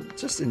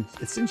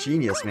it's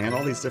ingenious, man.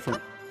 All these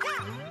different.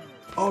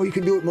 Oh, you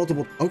can do it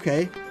multiple.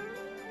 Okay.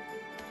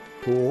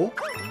 Cool.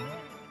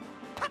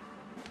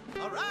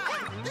 All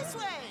right, this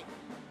way.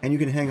 And you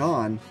can hang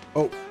on.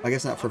 Oh, I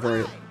guess not for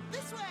very...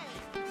 This way.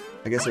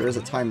 I guess there is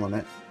a time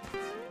limit.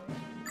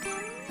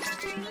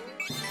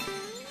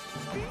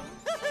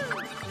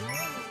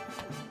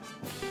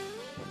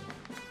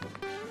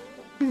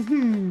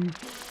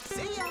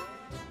 See ya.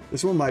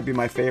 This one might be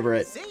my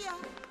favorite. See ya.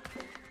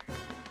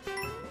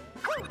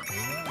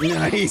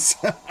 Nice!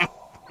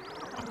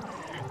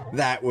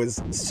 That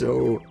was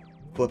so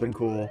flippin'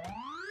 cool.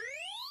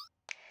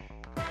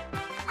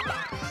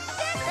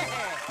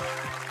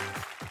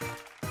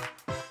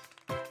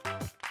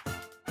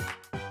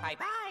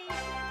 Bye-bye.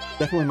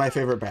 Definitely my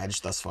favorite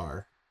badge thus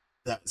far.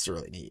 That's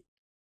really neat.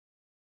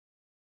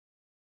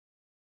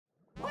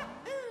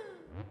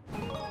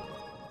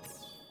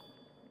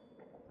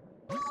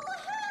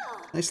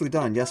 Nicely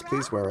done. Yes,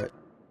 please wear it.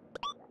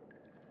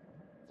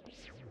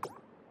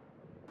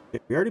 Okay,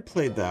 we already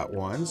played that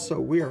one, so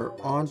we are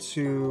on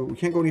to... We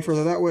can't go any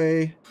further that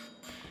way.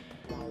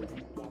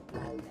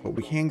 But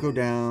we can go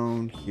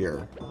down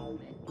here.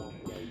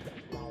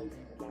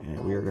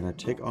 And we are going to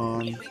take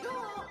on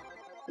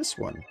this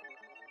one.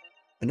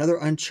 Another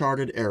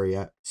Uncharted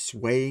area,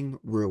 Swaying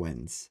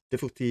Ruins.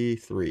 Difficulty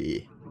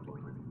 3.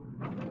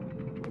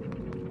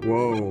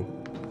 Whoa.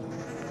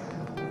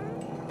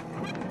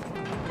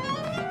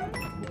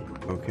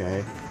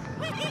 Okay.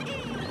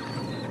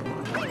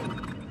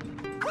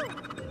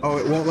 Oh,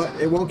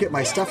 it won't get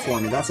my stuff for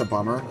me. That's a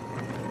bummer.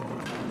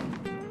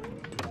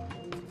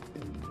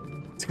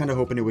 I was kind of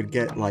hoping it would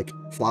get like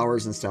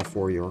flowers and stuff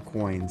for you or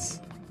coins.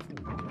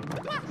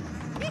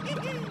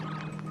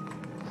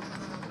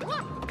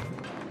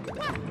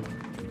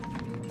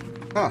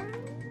 Huh.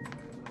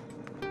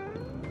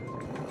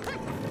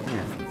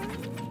 Here.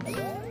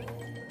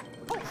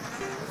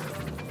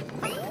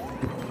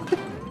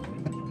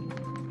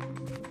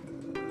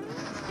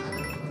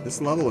 This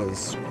level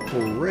is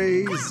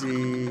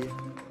crazy.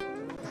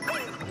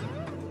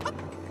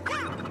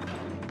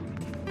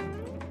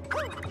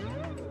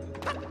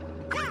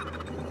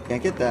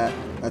 Can't get that.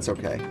 That's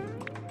okay.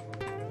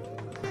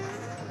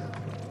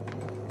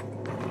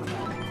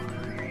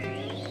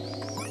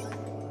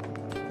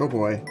 Oh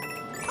boy.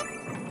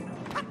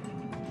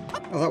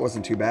 Oh, that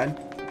wasn't too bad.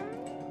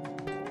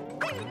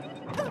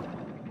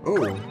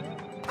 Oh.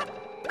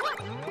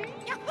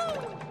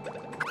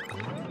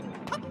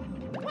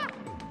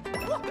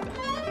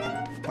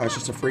 Oh, it's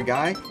just a free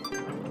guy?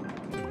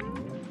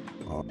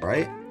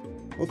 Alright.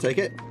 We'll take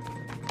it.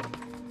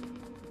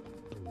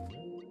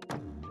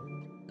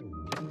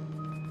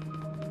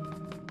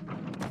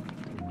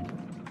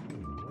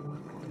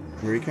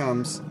 Here he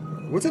comes.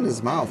 What's in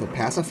his mouth? A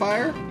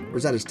pacifier? Or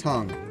is that his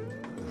tongue?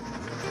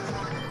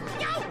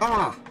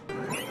 Ah!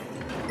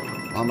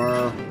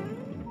 Bummer.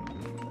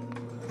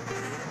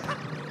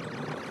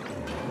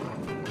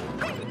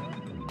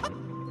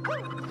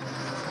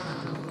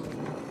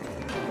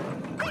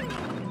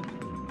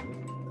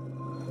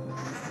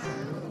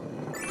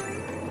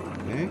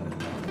 Okay.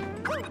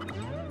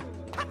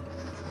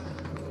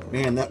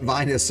 Man, that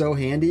vine is so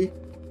handy.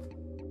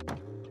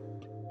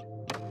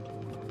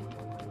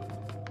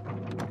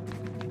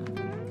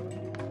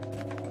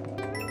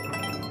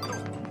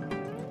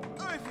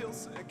 I feel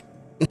sick.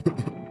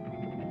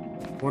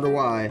 Wonder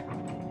why.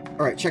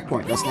 Alright,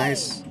 checkpoint. That's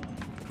nice.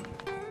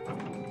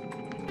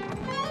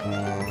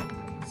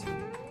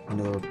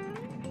 Another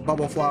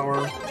bubble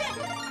flower.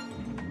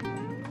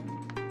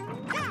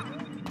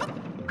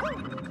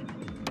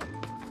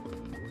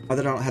 Now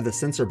that I don't have the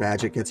sensor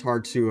badge, it gets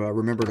hard to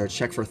remember to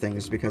check for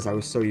things because I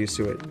was so used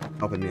to it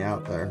helping me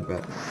out there,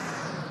 but...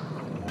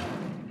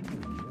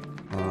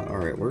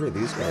 Alright, where are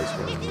these guys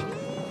going?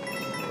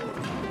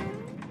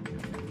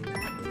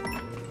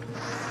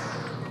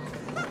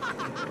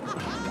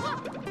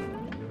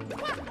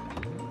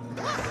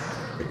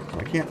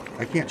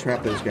 I can't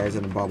trap those guys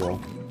in a bubble.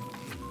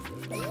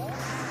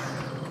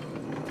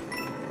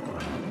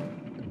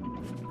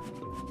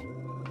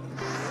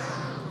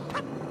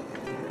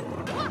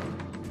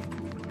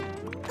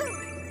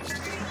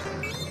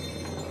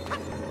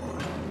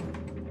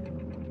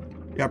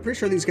 Yeah, I'm pretty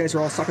sure these guys are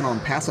all sucking on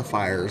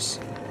pacifiers.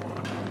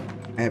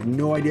 I have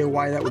no idea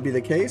why that would be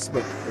the case,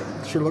 but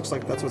it sure looks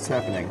like that's what's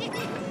happening.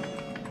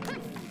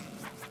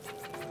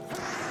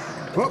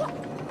 Whoa!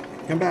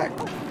 Come back.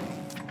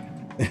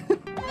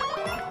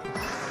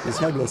 He's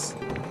headless.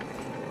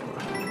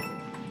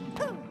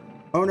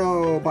 Oh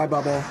no, bye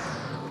bubble.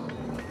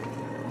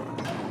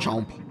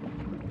 Chomp.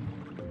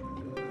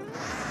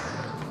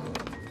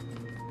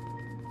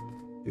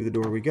 Through the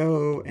door we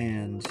go,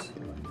 and...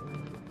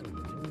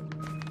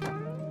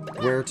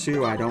 where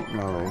to, I don't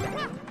know.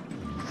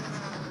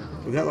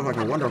 Ooh, that looked like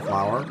a wonder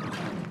flower.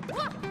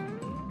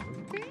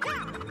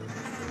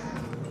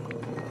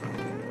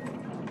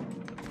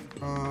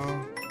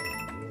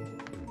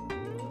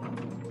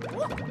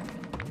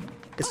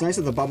 It's nice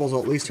that the bubbles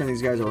will at least turn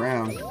these guys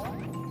around.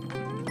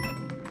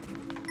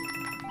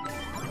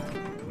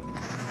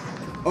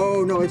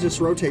 Oh no, it just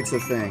rotates the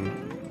thing.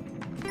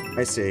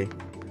 I see.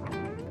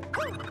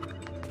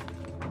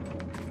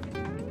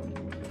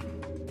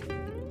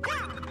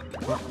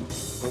 Well,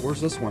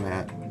 where's this one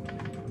at?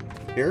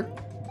 Here?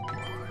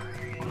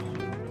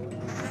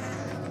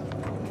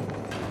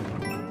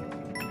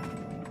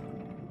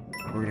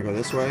 We're gonna go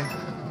this way.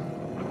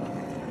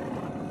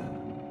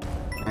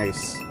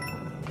 Nice.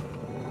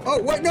 Oh,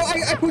 what? No,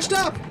 I pushed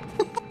up!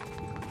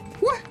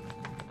 What?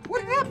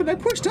 What happened? I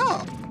pushed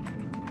up!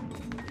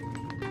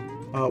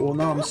 Well,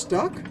 now I'm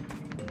stuck?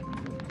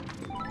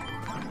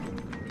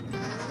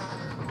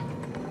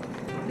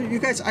 You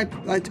guys, I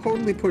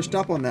totally pushed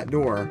up on that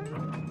door.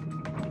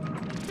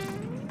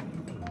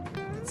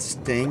 It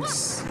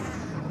stinks.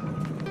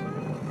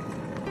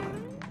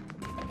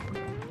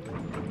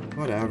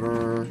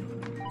 Whatever.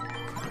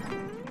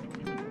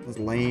 That's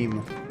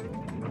lame.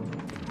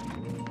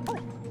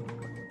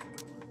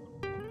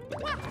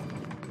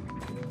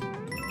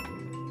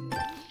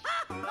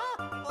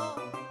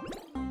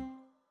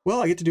 Well,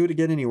 I get to do it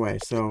again anyway,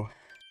 so...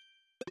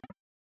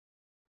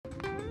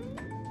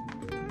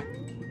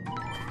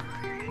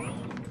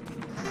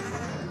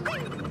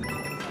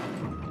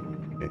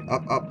 Okay,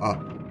 up, up,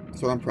 up.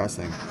 That's what I'm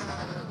pressing.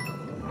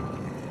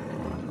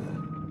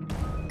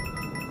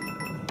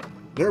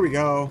 There we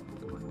go.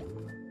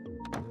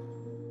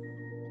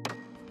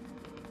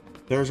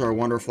 There's our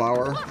wonder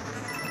flower.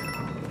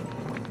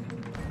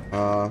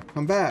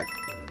 Come back.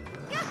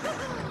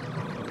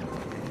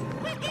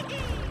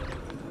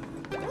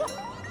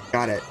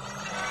 Got it.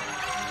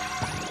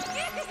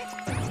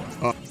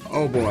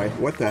 Oh boy,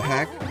 what the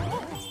heck?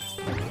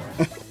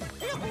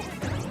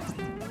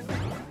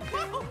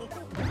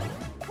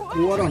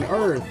 What on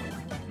earth?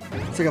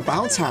 It's like a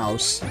bounce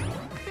house.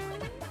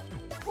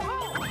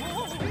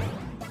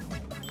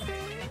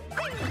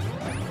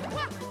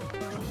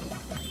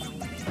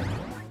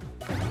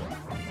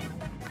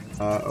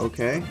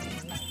 Okay.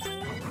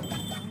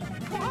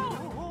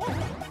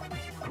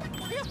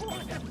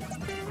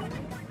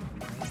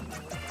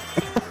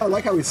 I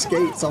like how he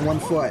skates on one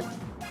foot.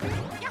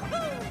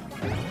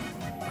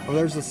 Oh,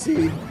 there's the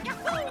seed.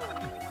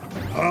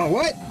 Oh,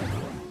 what?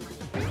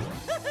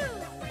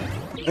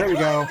 There we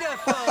go.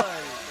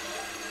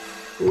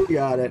 We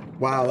got it.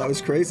 Wow, that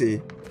was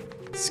crazy.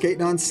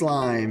 Skating on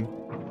slime.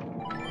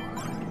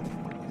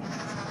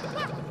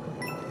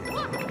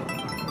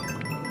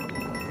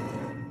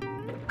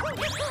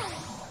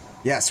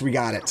 Yes, we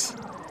got it.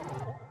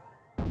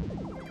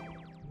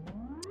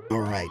 All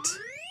right.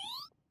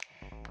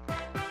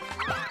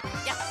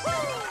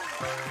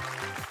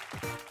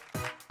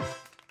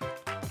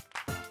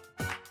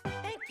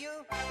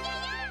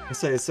 I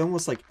say it's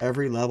almost like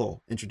every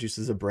level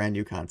introduces a brand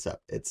new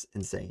concept. It's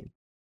insane.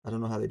 I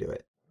don't know how they do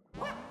it.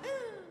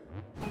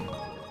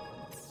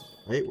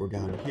 Right, we're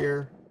down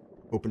here.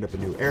 Opened up a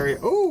new area.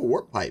 Oh,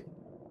 warp pipe.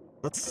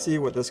 Let's see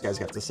what this guy's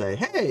got to say.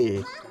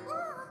 Hey,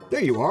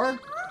 there you are.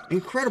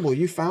 Incredible,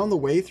 you found the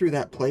way through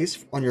that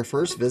place on your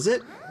first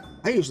visit?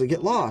 I usually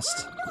get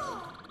lost.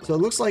 So it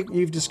looks like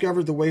you've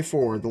discovered the way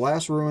forward. The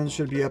last ruins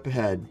should be up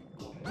ahead.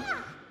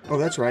 Oh,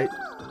 that's right.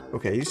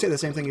 Okay, you say the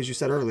same thing as you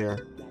said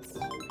earlier.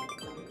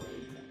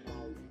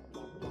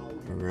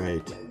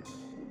 Alright.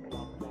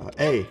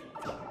 Hey.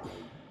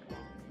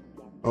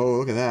 Oh,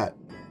 look at that.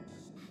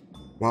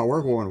 Wow,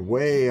 we're going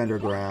way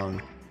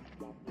underground.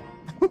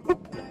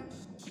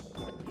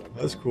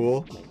 That's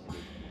cool.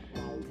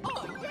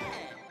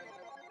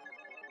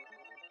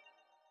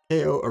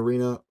 KO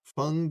Arena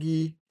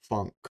Fungi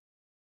Funk.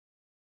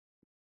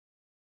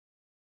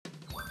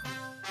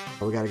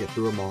 Oh, we gotta get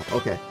through them all.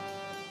 Okay.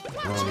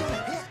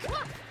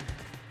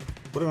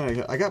 What am I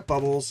gonna... I got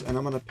Bubbles, and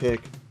I'm gonna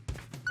pick...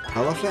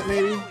 Elephant,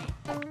 maybe?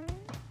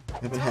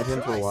 Haven't had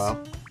him for a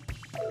while.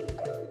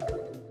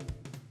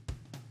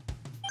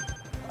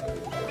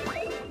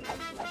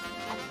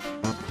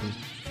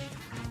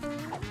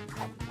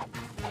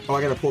 Oh,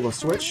 I gotta pull the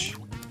switch?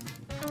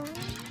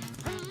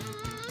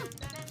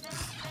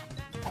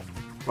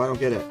 Oh, I don't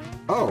get it.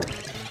 Oh!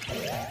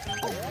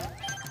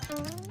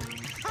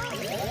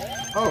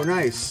 Oh,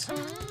 nice!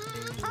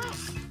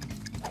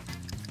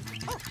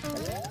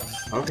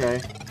 Okay.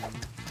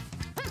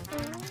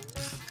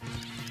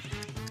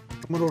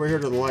 Come on over here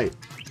to the light.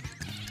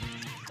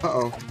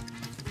 Uh-oh.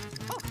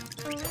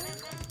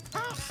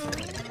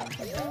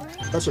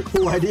 That's a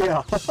cool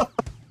idea!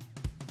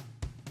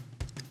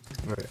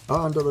 Alright,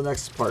 on to the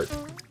next part.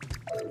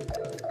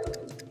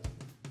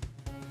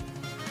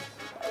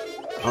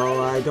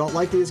 Oh, I don't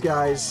like these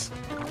guys.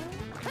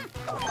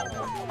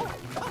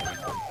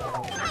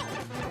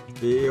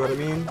 See what I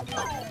mean?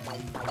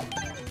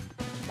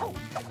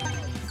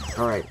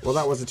 Alright, well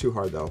that wasn't too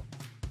hard though.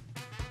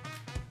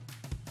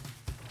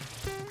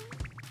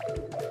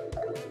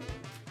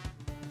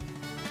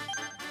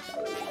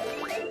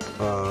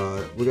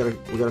 We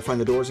gotta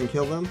find the doors and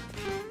kill them.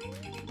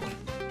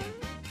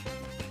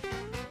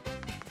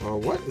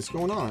 What is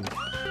going on?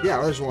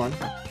 Yeah, there's one.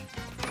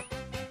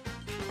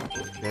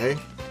 Okay.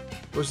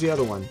 Where's the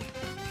other one?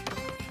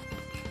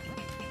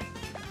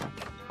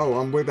 Oh,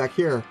 I'm way back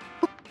here.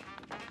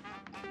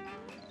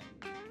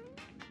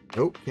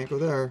 Nope, can't go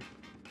there.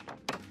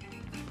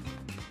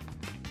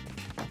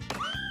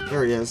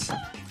 There he is.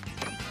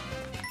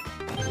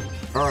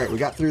 Alright, we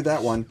got through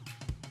that one.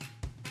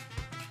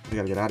 We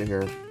gotta get out of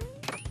here.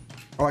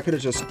 Oh, I could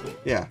have just...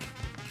 yeah.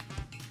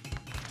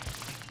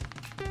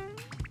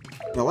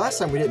 Now, last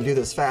time we didn't do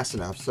this fast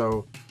enough,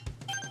 so...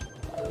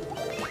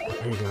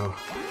 there you go.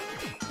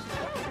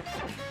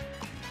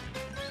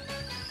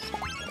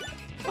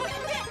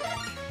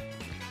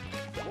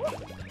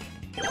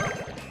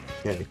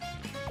 Okay.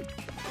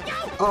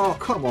 Oh,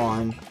 come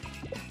on.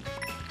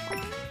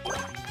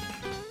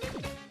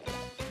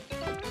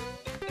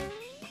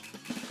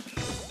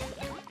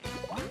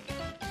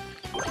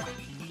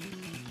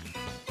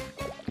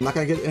 I'm not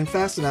gonna get in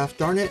fast enough,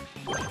 darn it.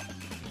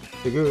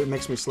 The goo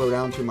makes me slow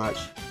down too much.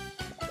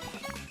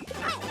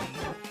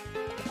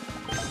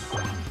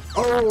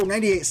 Oh,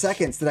 98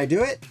 seconds. Did I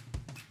do it?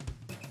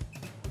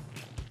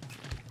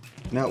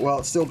 No, well,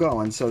 it's still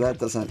going, so that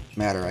doesn't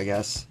matter, I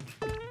guess.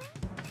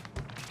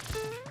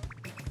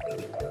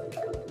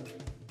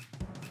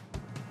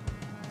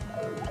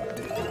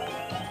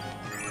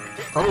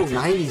 Oh,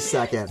 90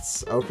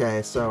 seconds.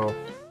 Okay, so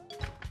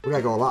we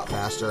gotta go a lot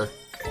faster.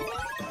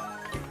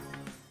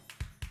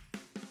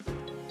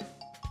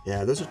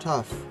 Yeah, those are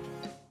tough.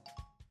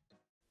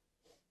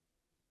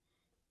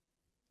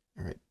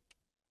 Alright.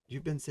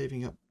 You've been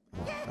saving up.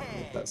 Oh, I don't know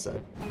what that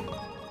said.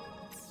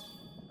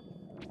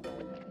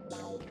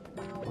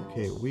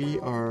 Okay, we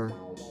are...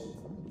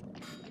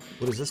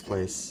 what is this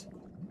place?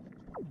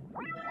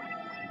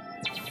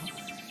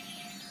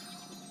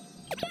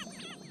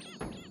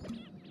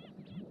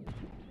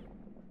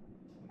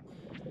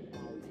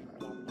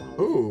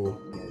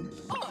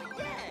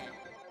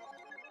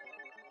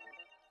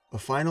 A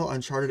final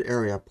Uncharted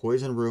area,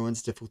 Poison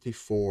Ruins, difficulty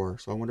 4.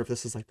 So I wonder if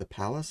this is like the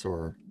palace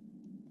or...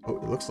 Oh,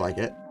 it looks like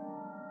it.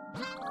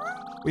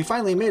 We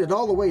finally made it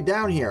all the way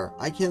down here.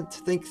 I can't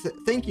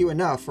thank you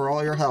enough for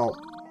all your help.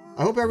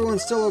 I hope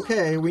everyone's still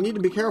okay. We need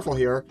to be careful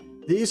here.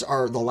 These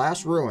are the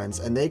last ruins,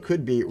 and they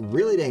could be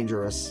really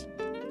dangerous.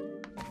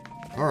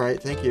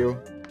 Alright, thank you.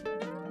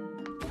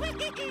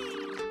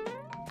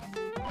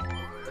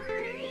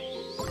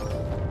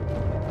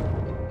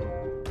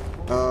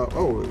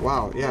 Oh,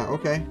 wow, yeah,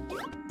 okay.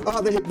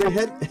 Oh, they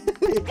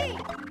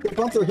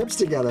bump their hips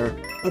together.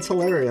 That's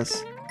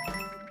hilarious.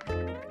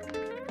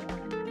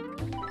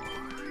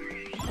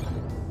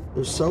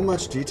 There's so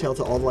much detail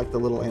to all like the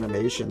little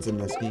animations in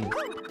this game.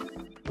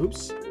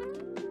 Oops.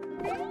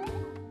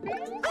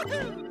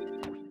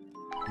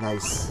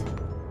 Nice.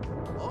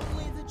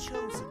 Only the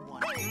chosen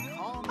one can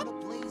calm the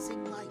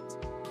blazing light.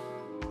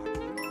 Are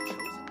you the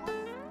chosen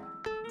one?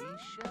 We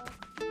shall.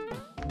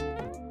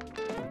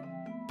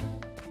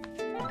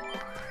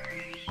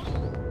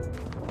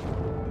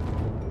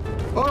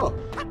 Oh!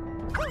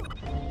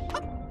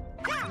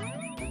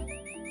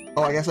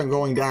 Oh, I guess I'm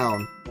going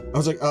down. I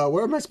was like,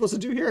 what am I supposed to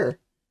do here?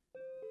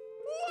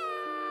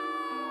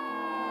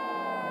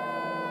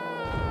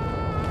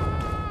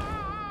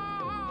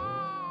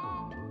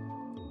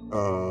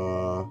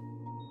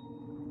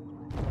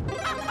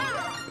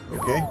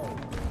 Okay.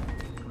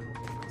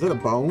 Is that a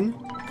bone?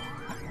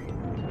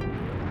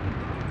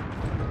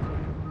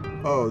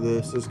 Oh,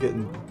 this is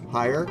getting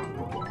higher.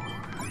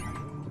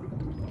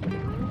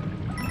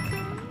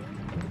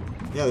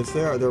 Yeah,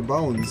 they're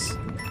bones.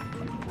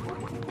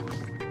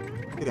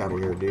 Get out of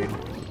here, dude.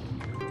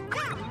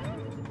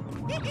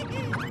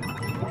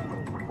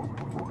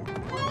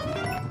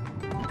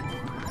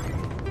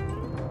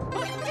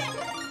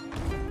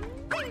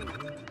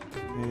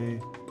 Okay.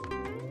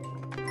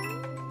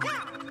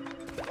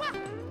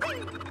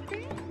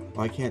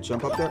 Oh, I can't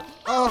jump up there?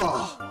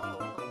 Oh!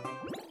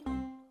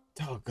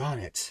 Doggone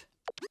it.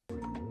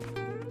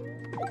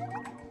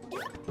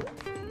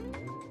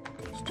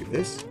 Let's do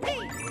this.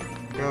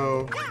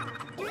 Go.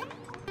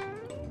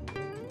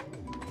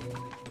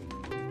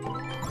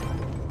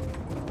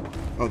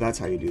 Oh, that's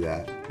how you do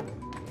that.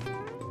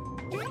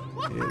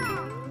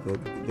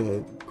 And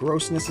the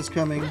grossness is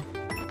coming.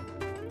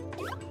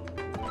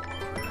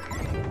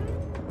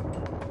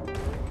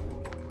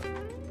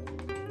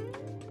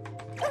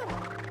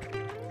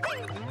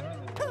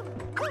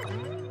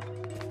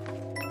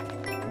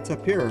 What's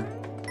up here?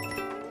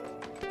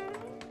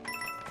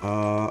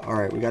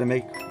 Alright, we gotta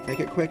make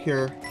it quick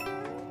here.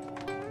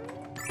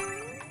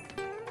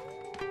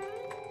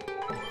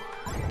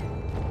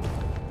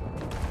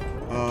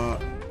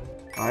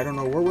 I don't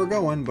know where we're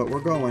going, but we're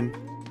going.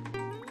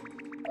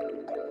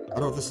 I don't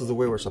know if this is the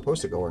way we're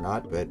supposed to go or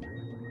not, but... We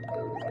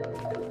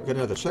got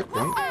another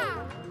checkpoint.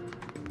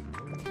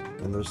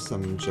 And there's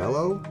some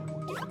jello.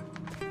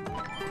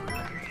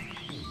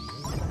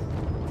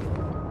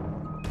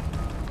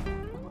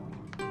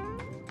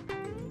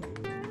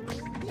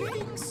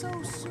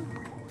 So soon.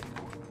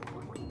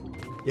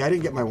 Yeah, I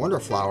didn't get my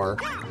Wonder Flower.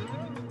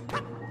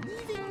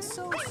 Leaving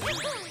so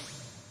soon.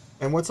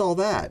 And what's all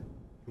that?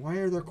 Why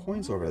are there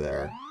coins over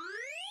there?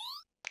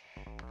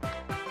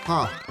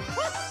 Huh.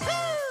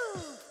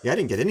 Yeah, I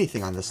didn't get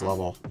anything on this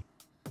level.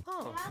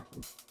 Oh.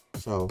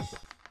 So...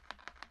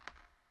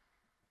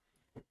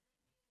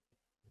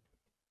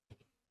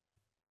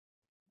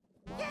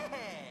 I'm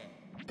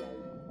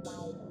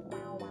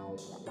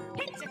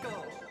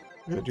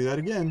gonna do that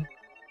again.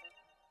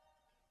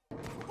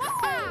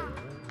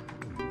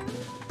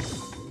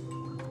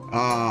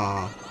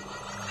 Ah.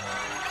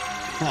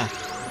 Huh.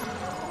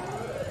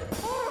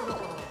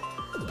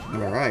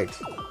 Alright.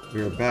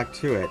 We're back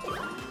to it.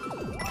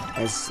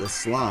 As a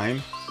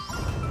slime.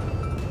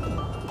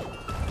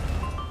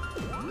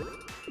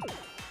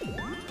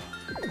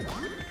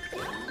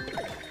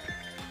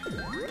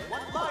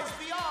 What lies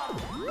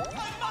beyond?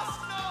 I must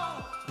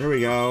know. There we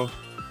go.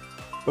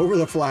 Over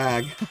the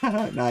flag.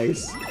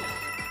 Nice.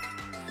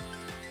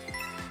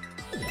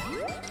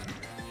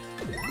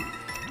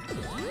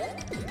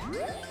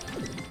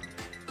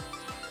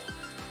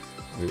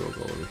 We will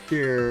go over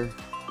here.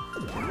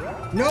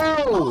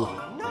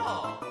 No!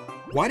 No.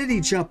 Why did he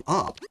jump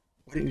up?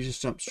 Why didn't he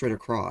just jump straight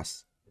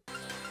across?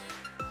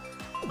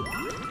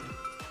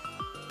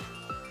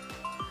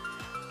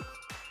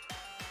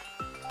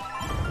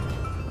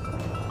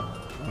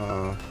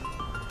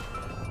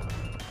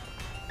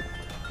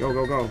 Go,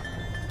 go, go.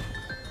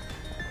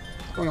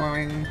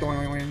 Doing,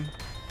 doing.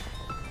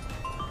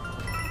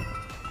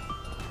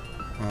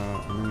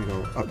 And then we go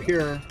up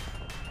here.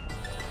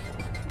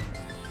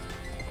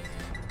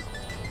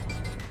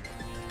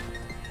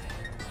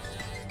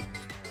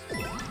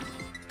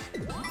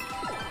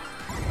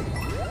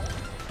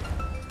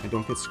 And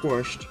don't get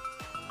squished.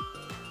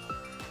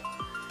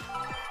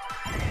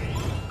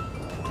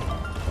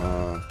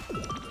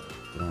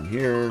 Down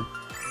here.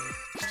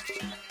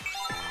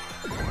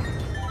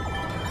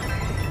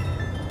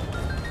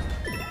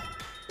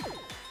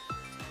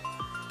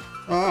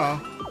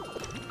 Ah!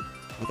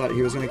 I thought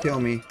he was gonna kill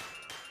me.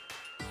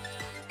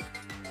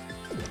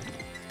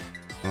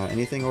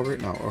 Anything over?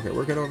 No. Okay,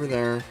 we're good over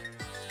there.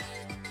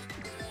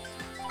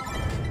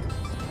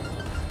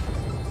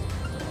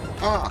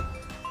 Ah!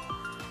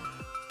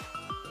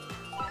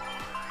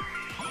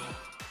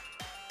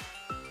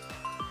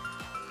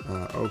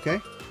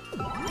 Okay.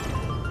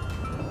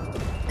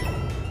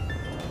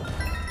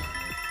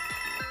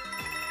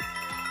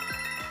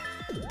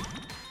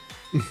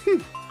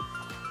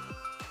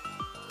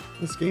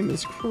 This game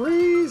is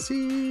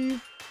crazy.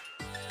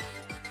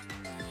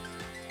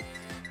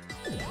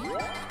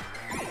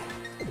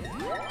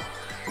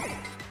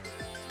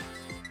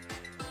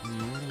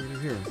 What do we do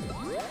here?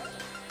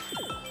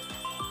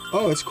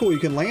 Oh, it's cool. You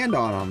can land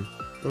on them.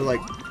 They're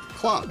like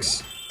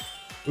clocks.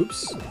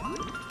 Oops.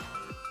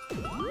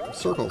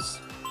 Circles.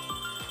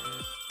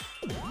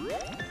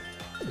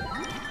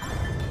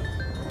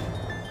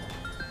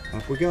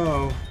 Up we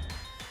go.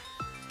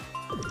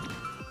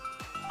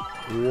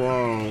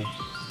 Whoa.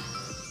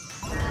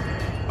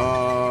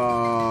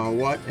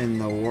 What in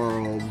the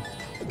world?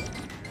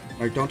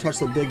 Alright, don't touch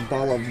the big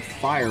ball of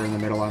fire in the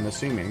middle, I'm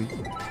assuming.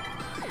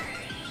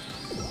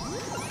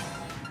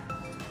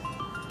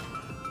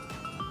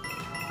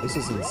 This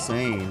is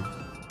insane.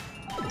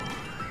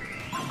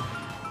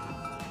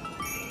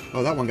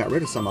 Oh, that one got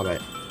rid of some of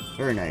it.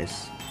 Very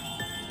nice.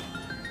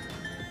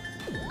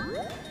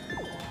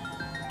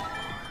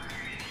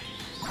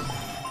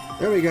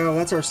 There we go.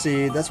 That's our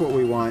seed. That's what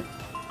we want.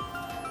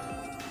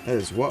 That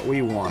is what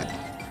we want.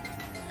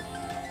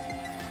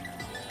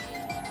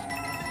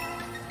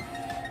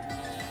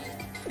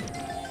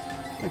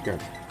 Like the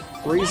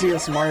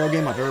craziest Mario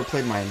game I've ever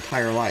played in my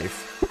entire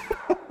life.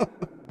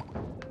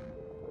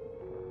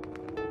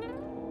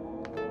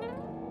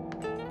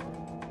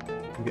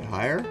 Get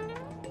higher?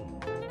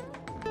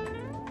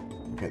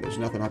 Okay, there's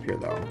nothing up here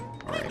though.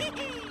 Alright.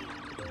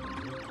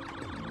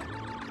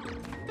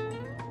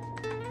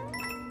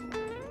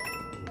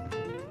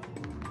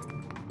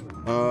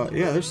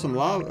 Yeah, there's some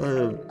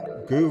lava,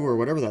 goo or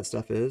whatever that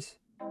stuff is.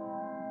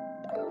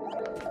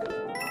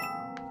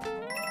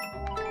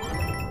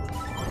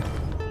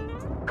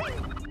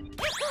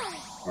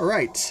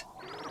 Alright.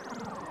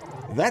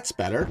 That's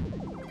better.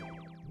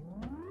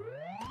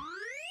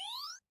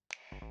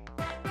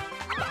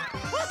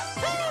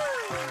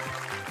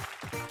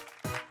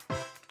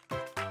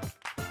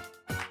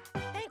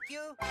 Thank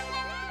you.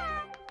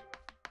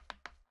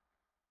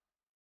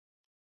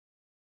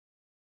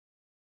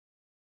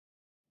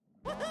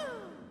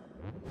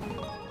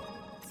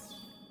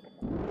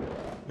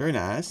 Very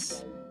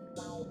nice.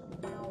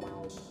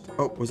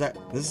 Oh, was that...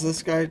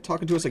 this guy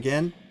talking to us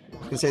again?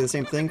 Gonna say the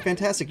same thing?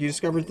 Fantastic, you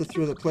discovered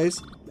through the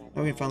place.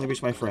 Now we can finally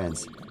reach my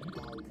friends.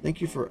 Thank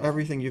you for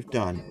everything you've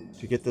done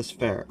to get this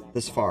far.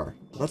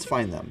 Let's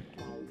find them.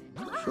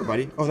 Sure,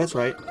 buddy. Oh, that's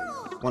right.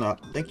 One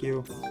up. Thank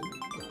you.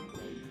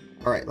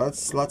 Alright,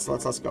 let's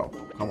go.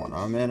 Come on,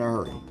 I'm in a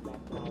hurry.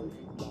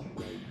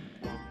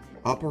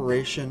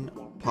 Operation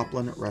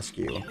Poplin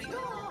Rescue.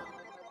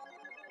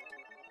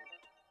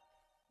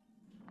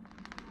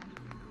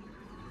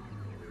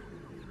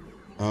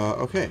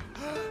 Okay.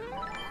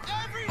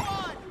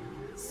 Everyone!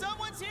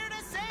 Someone's here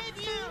to save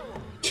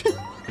you!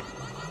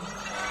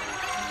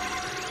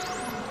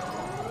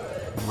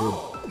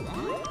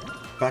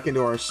 We're back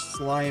into our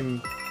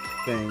slime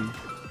thing.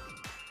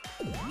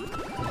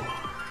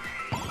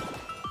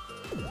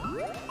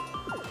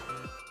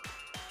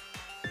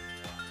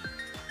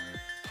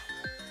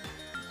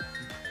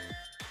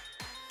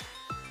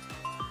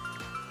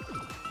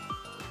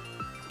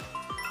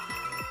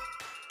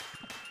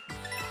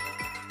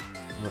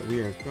 But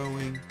we are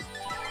going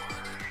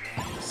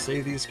to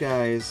save these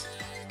guys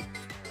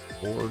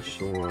for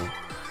sure.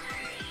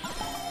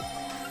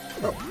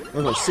 Oh,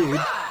 there's our seed.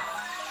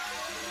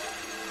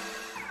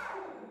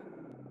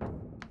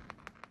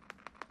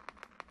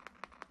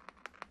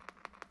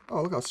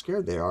 Oh, look how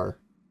scared they are.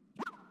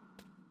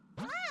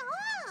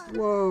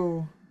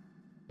 Whoa.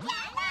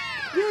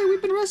 Yay,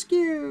 we've been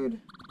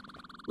rescued!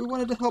 We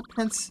wanted to help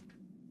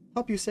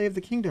you save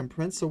the kingdom,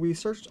 Prince, so we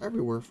searched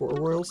everywhere for a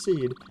royal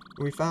seed.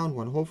 And we found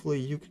one. Hopefully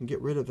you can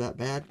get rid of that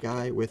bad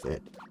guy with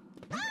it.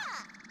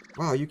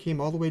 Wow, you came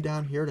all the way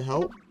down here to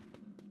help?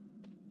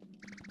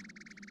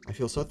 I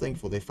feel so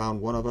thankful they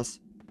found one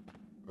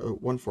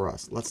for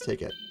us. Let's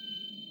take it.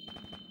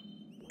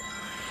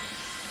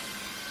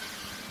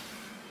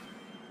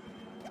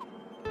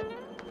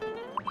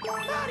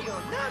 Mario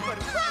number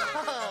one!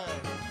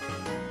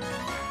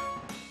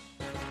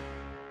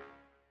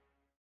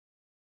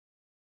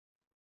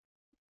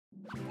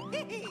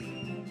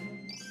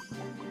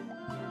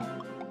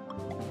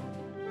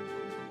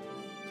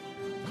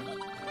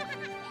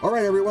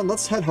 Alright everyone,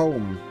 let's head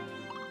home.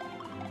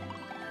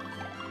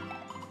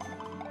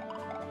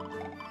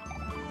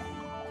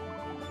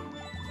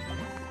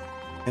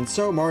 And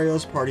so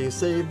Mario's party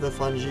saved the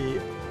Fungi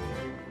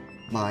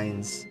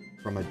mines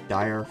from a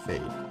dire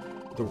fate.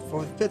 With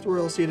the fifth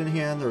royal seed in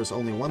hand, there is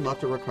only one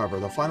left to recover.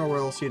 The final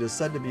royal seed is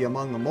said to be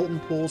among the molten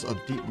pools of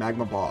deep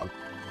magma bog.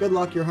 Good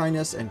luck, Your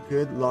Highness, and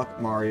good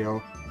luck,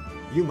 Mario.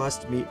 You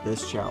must meet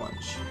this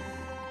challenge.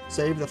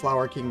 Save the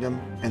Flower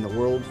Kingdom and the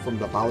world from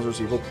the Bowser's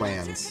evil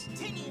plans.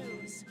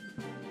 Continues.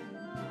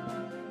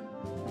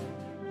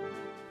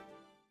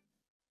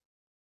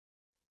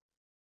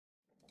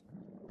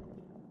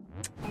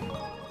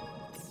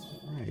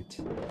 Alright.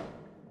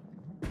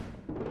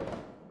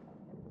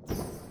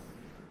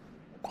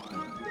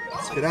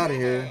 Let's get out of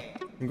here.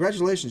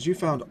 Congratulations, you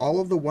found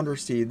all of the Wonder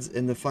Seeds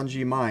in the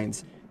Fungi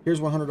mines. Here's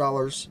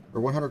 $100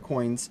 or 100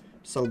 coins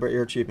to celebrate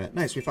your achievement.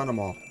 Nice, we found them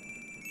all.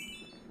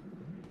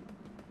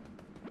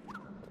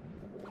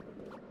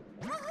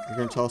 You're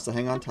going to tell us to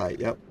hang on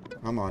tight. Yep,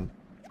 come on.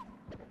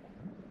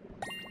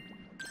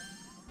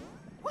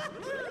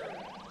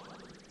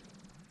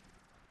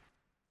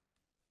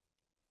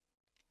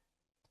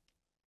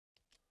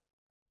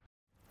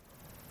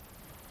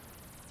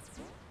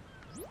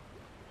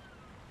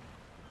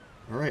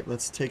 Alright,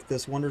 let's take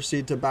this Wonder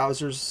Seed to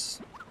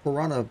Bowser's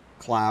Piranha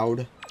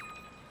Cloud.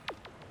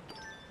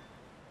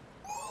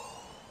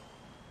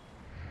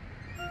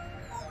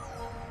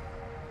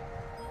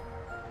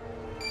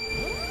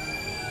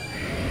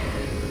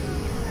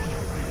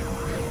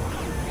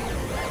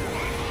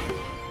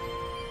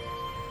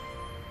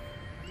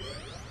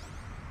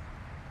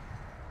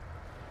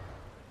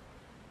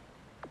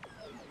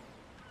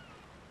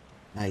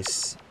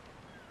 Nice.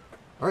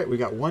 Alright, we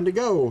got one to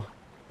go.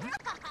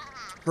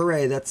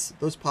 Hooray,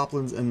 those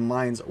poplins and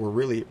mines were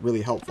really,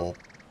 really helpful.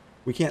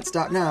 We can't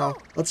stop now.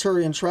 Let's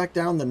hurry and track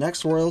down the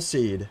next royal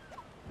seed.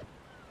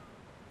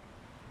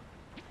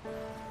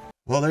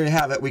 Well, there you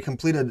have it. We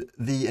completed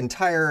the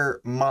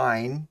entire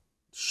mine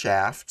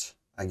shaft,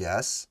 I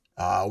guess.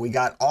 We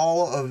got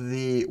all of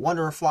the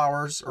Wonder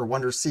Flowers or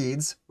Wonder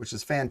Seeds, which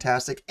is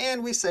fantastic.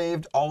 And we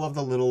saved all of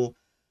the little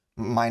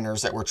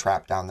miners that were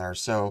trapped down there.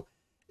 So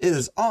it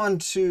is on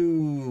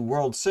to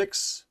World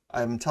 6.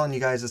 I'm telling you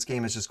guys, this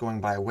game is just going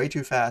by way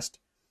too fast.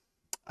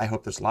 I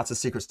hope there's lots of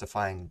secrets to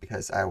find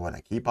because I want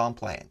to keep on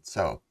playing.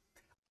 So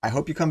I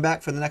hope you come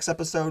back for the next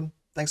episode.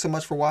 Thanks so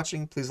much for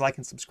watching. Please like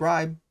and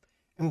subscribe,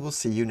 and we'll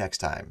see you next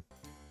time.